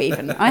studio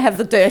even. I have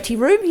the dirty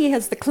room, he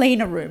has the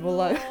cleaner room,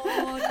 although...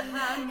 Lord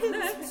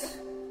Hamlet,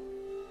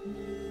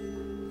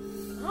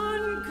 on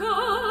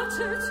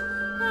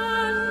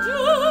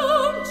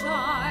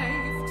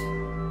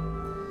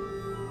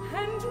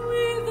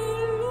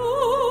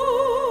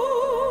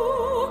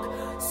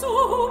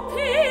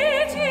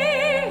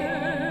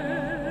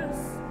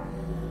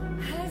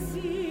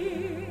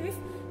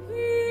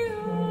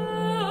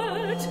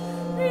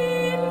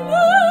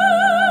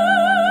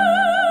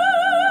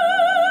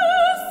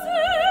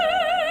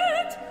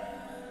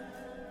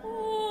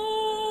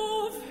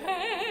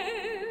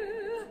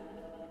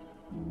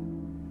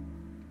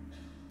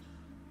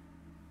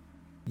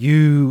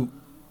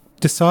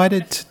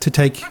decided to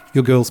take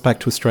your girls back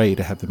to Australia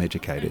to have them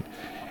educated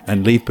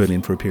and leave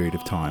Berlin for a period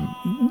of time.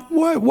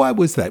 Why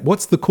was that?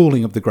 What's the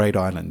calling of the great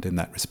island in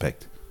that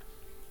respect?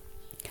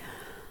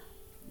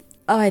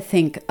 I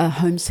think a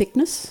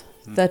homesickness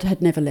that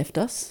had never left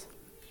us.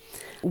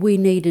 We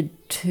needed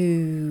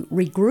to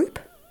regroup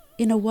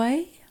in a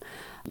way.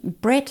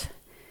 Brett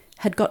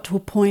had got to a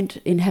point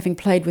in having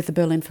played with the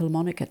Berlin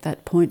Philharmonic at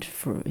that point,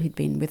 he'd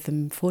been with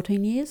them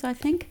 14 years, I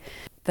think,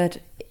 that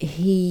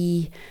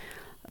he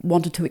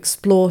wanted to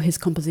explore his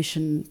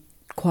composition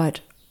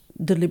quite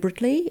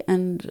deliberately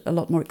and a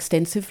lot more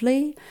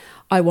extensively.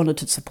 I wanted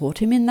to support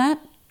him in that,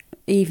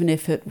 even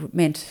if it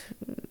meant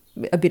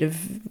a bit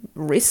of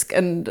risk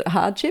and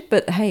hardship.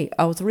 But hey,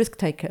 I was a risk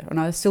taker, and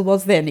I still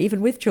was then,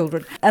 even with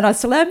children, and I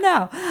still am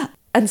now,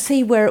 and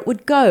see where it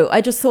would go.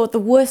 I just thought the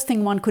worst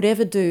thing one could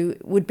ever do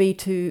would be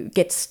to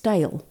get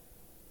stale.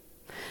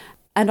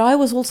 And I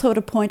was also at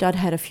a point, I'd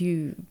had a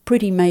few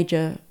pretty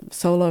major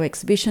solo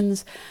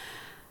exhibitions,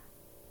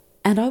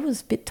 and I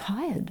was a bit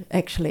tired,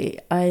 actually.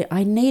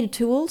 I needed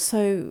to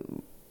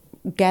also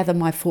gather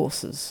my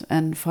forces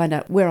and find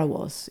out where I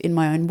was in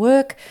my own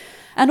work.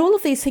 And all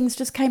of these things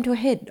just came to a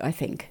head, I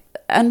think.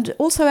 And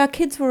also our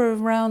kids were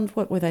around,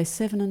 what were they,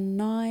 7 and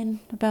 9,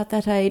 about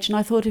that age. And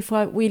I thought if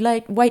we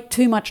wait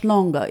too much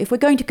longer, if we're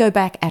going to go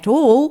back at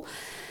all,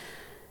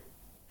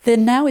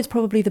 then now is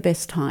probably the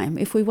best time.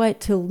 If we wait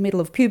till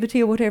middle of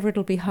puberty or whatever,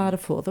 it'll be harder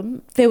for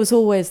them. There was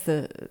always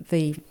the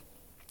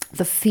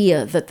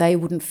fear that they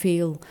wouldn't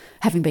feel,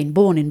 having been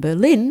born in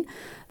Berlin,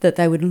 that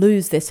they would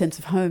lose their sense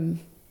of home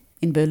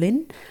in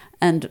Berlin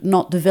and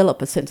not develop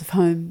a sense of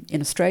home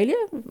in Australia,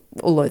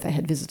 although they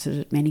had visited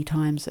it many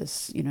times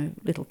as,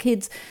 little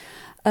kids.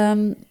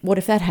 What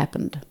if that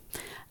happened?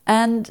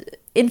 And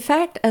in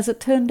fact, as it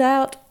turned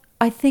out,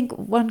 I think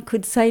one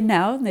could say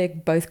now, and they're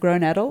both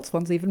grown adults,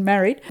 one's even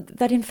married,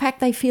 that in fact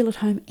they feel at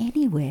home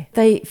anywhere.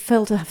 They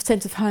felt a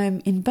sense of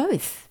home in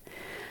both.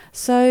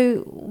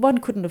 So one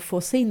couldn't have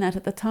foreseen that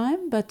at the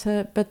time, but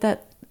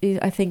that,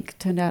 I think,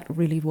 turned out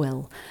really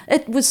well.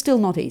 It was still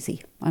not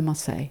easy, I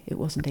must say. It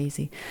wasn't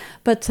easy.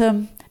 But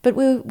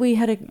we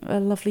had a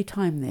lovely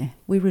time there.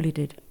 We really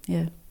did,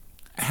 yeah.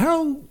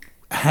 How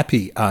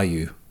happy are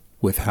you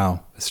with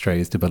how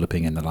Australia's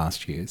developing in the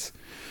last years?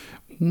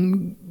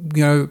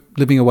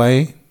 Living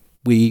away,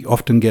 we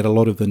often get a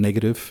lot of the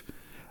negative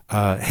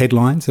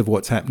headlines of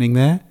what's happening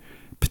there,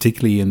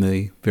 particularly in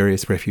the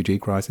various refugee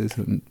crises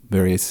and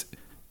various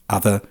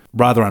other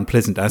rather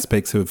unpleasant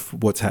aspects of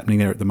what's happening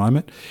there at the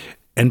moment.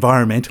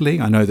 Environmentally,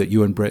 I know that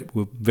you and Brett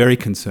were very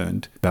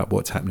concerned about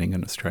what's happening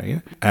in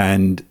Australia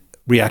and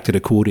reacted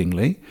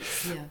accordingly.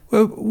 Yeah.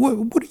 Well,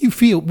 what do you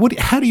feel?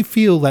 How do you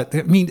feel that,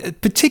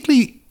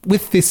 particularly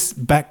with this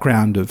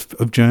background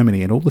of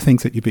Germany and all the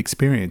things that you've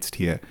experienced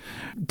here,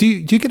 do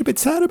you get a bit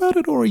sad about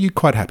it, or are you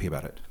quite happy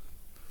about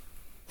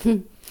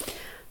it?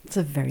 It's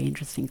a very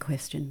interesting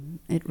question.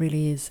 It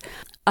really is.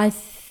 I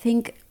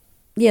think,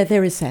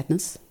 there is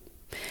sadness.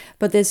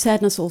 But there's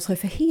sadness also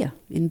for here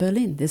in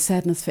Berlin. There's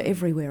sadness for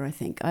everywhere, I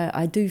think.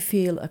 I do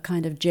feel a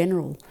kind of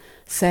general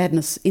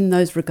sadness in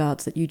those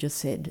regards that you just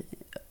said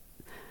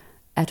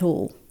at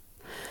all.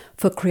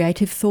 For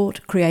creative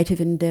thought, creative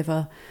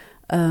endeavour,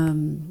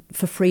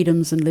 for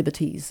freedoms and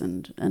liberties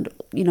and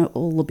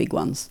all the big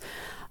ones.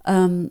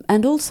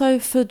 And also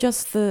for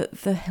just the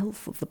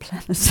health of the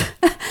planet.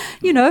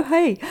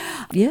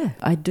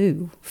 I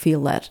do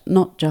feel that,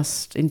 not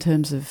just in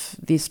terms of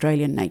the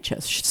Australian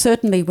nature.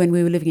 Certainly when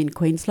we were living in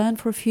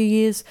Queensland for a few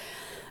years,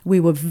 we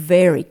were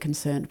very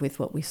concerned with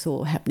what we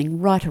saw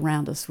happening right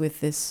around us, with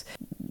this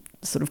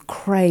sort of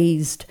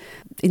crazed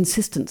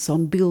insistence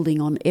on building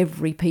on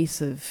every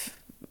piece of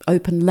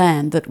open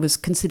land that was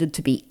considered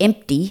to be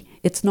empty.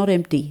 It's not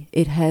empty.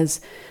 It has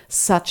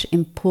such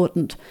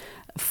important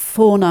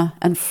fauna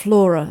and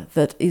flora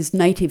that is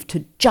native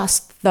to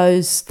just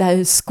those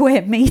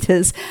square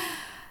meters.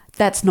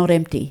 That's not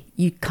empty.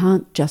 You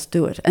can't just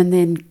do it. And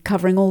then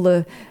covering all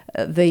the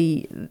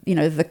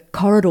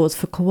corridors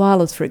for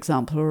koalas, for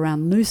example,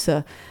 around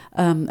Noosa,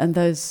 and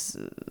those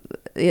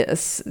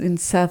in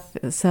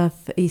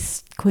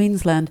southeast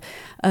Queensland,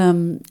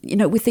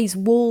 with these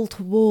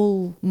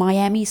wall-to-wall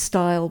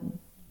Miami-style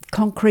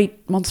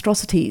concrete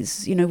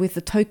monstrosities, with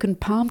the token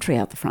palm tree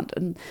out the front.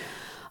 And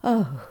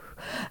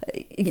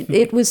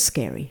it was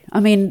scary. I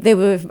mean, there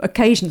were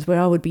occasions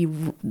where I would be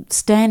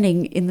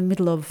standing in the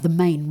middle of the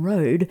main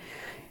road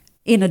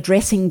in a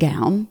dressing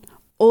gown,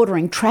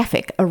 ordering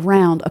traffic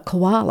around a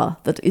koala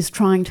that is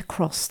trying to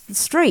cross the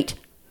street.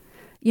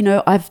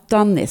 I've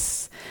done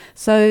this.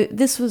 So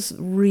this was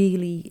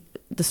really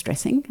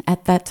distressing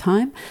at that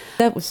time.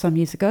 That was some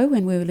years ago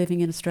when we were living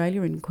in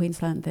Australia, in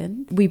Queensland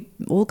then. We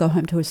all go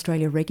home to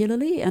Australia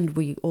regularly, and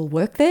we all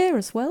work there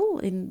as well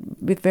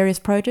with various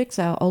projects.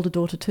 Our older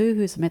daughter too,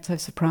 who's a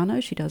mezzo-soprano,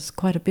 she does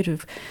quite a bit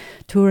of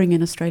touring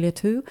in Australia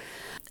too.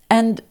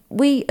 And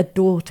we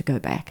adore to go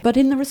back. But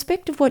in the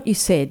respect of what you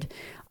said,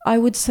 I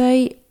would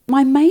say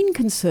my main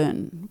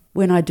concern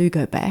when I do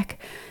go back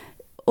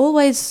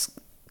always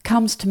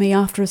comes to me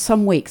after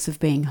some weeks of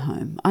being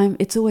home.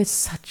 It's always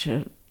such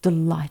a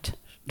delight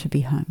to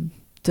be home.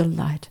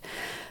 Delight.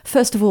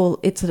 First of all,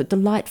 it's a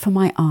delight for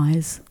my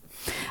eyes.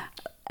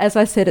 As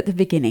I said at the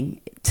beginning,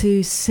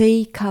 to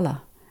see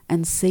colour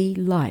and see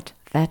light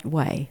that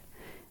way,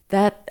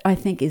 that I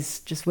think is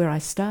just where I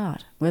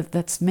start. Well,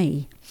 that's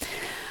me.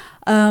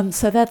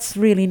 So that's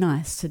really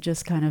nice to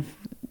just kind of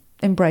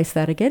embrace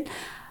that again.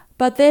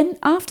 But then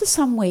after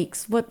some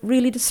weeks, what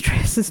really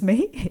distresses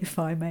me, if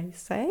I may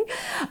say,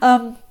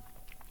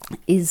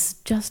 is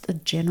just a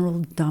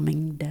general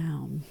dumbing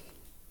down.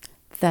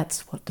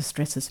 That's what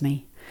distresses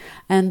me.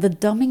 And the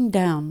dumbing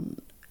down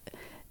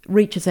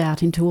reaches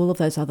out into all of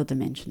those other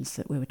dimensions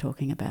that we were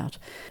talking about.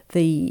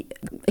 The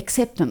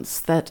acceptance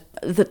that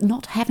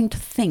not having to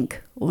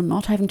think, or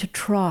not having to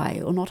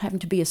try, or not having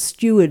to be a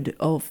steward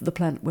of the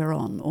planet we're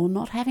on, or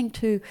not having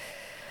to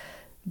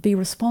be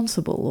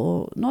responsible,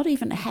 or not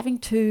even having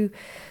to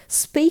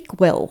speak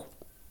well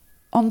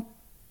on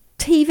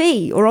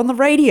TV or on the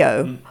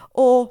radio,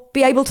 or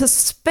be able to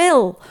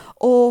spell,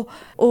 or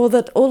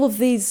that all of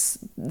these,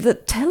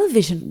 that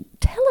television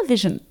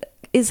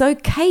is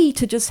okay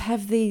to just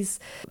have these.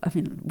 I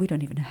mean, we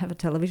don't even have a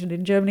television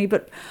in Germany,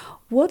 but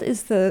what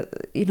is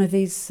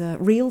these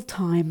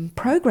real-time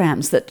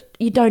programs that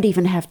you don't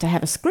even have to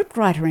have a script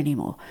writer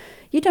anymore.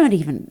 You don't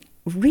even,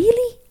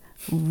 really?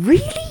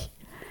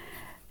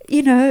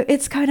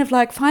 It's kind of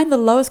like find the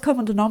lowest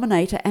common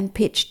denominator and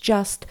pitch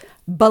just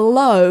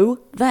below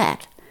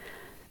that.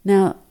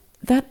 Now,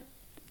 that,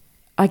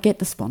 I get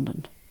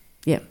despondent.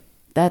 Yeah,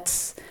 that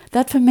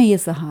for me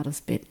is the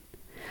hardest bit.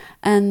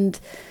 And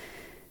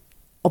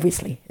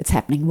obviously, it's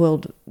happening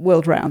world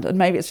round, and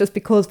maybe it's just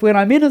because when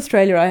I'm in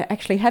Australia, I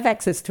actually have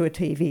access to a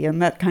TV and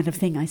that kind of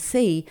thing I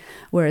see,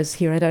 whereas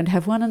here I don't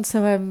have one, and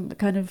so I'm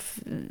kind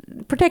of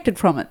protected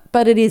from it.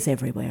 But it is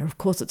everywhere. Of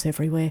course, it's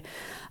everywhere.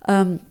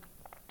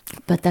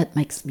 But that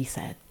makes me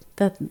sad.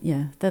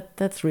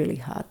 That's really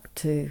hard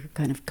to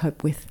kind of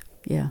cope with.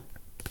 Yeah.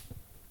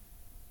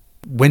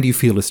 When do you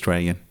feel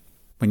Australian?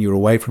 When you're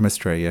away from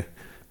Australia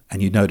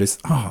and you notice,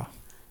 oh,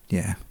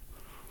 yeah,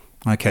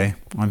 okay,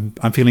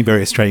 I'm feeling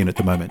very Australian at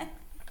the moment.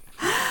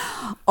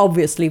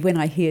 Obviously, when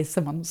I hear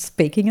someone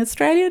speaking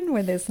Australian,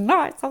 when there's a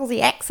nice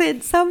Aussie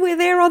accent somewhere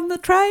there on the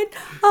train,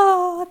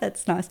 oh,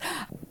 that's nice.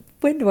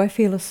 When do I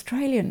feel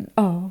Australian?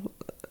 Oh,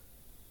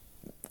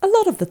 a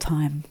lot of the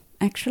time,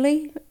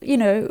 actually.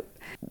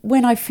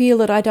 When I feel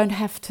that I don't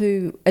have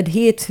to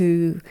adhere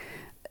to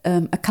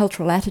a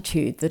cultural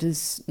attitude that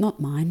is not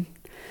mine,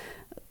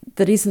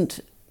 that isn't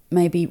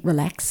maybe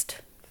relaxed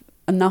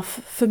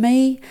enough for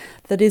me,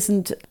 that is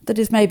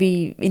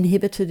maybe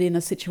inhibited in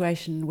a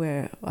situation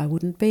where I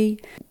wouldn't be.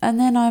 And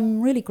then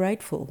I'm really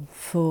grateful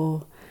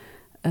for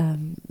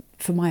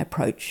my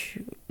approach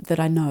that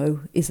I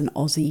know is an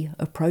Aussie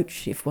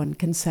approach, if one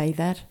can say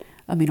that.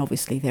 I mean,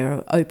 obviously there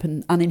are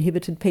open,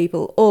 uninhibited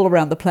people all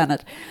around the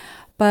planet,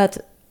 but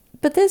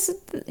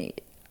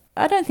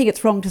I don't think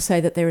it's wrong to say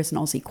that there is an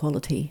Aussie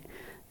quality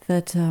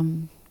that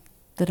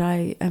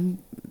I am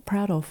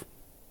proud of.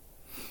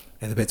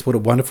 Elizabeth, what a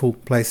wonderful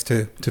place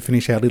to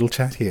finish our little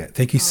chat here.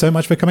 Thank you so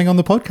much for coming on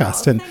the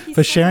podcast and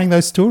for sharing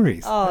those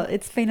stories. Oh,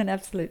 it's been an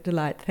absolute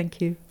delight.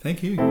 Thank you.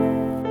 Thank you.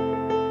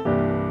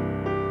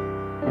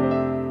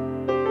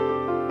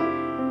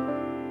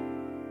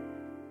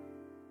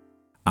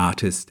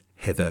 Artist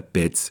Heather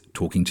Betts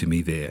talking to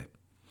me there.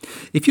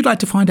 If you'd like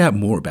to find out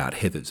more about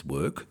Heather's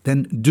work,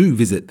 then do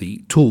visit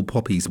the Tool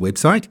Poppies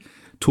website,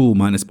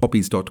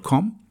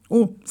 tool-poppies.com,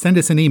 or send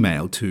us an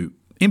email to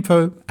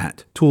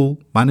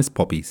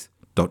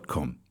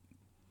info@tool-poppies.com.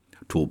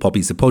 Tool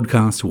Poppies, the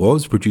podcast,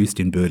 was produced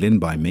in Berlin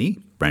by me,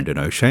 Brendan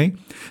O'Shea,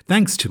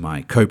 thanks to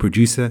my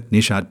co-producer,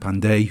 Nishad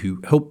Pandey,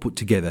 who helped put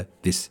together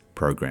this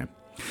program.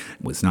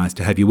 It was nice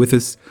to have you with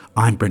us.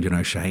 I'm Brendan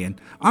O'Shea, and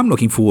I'm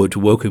looking forward to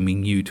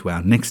welcoming you to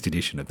our next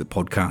edition of the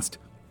podcast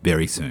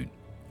very soon.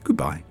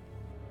 Goodbye.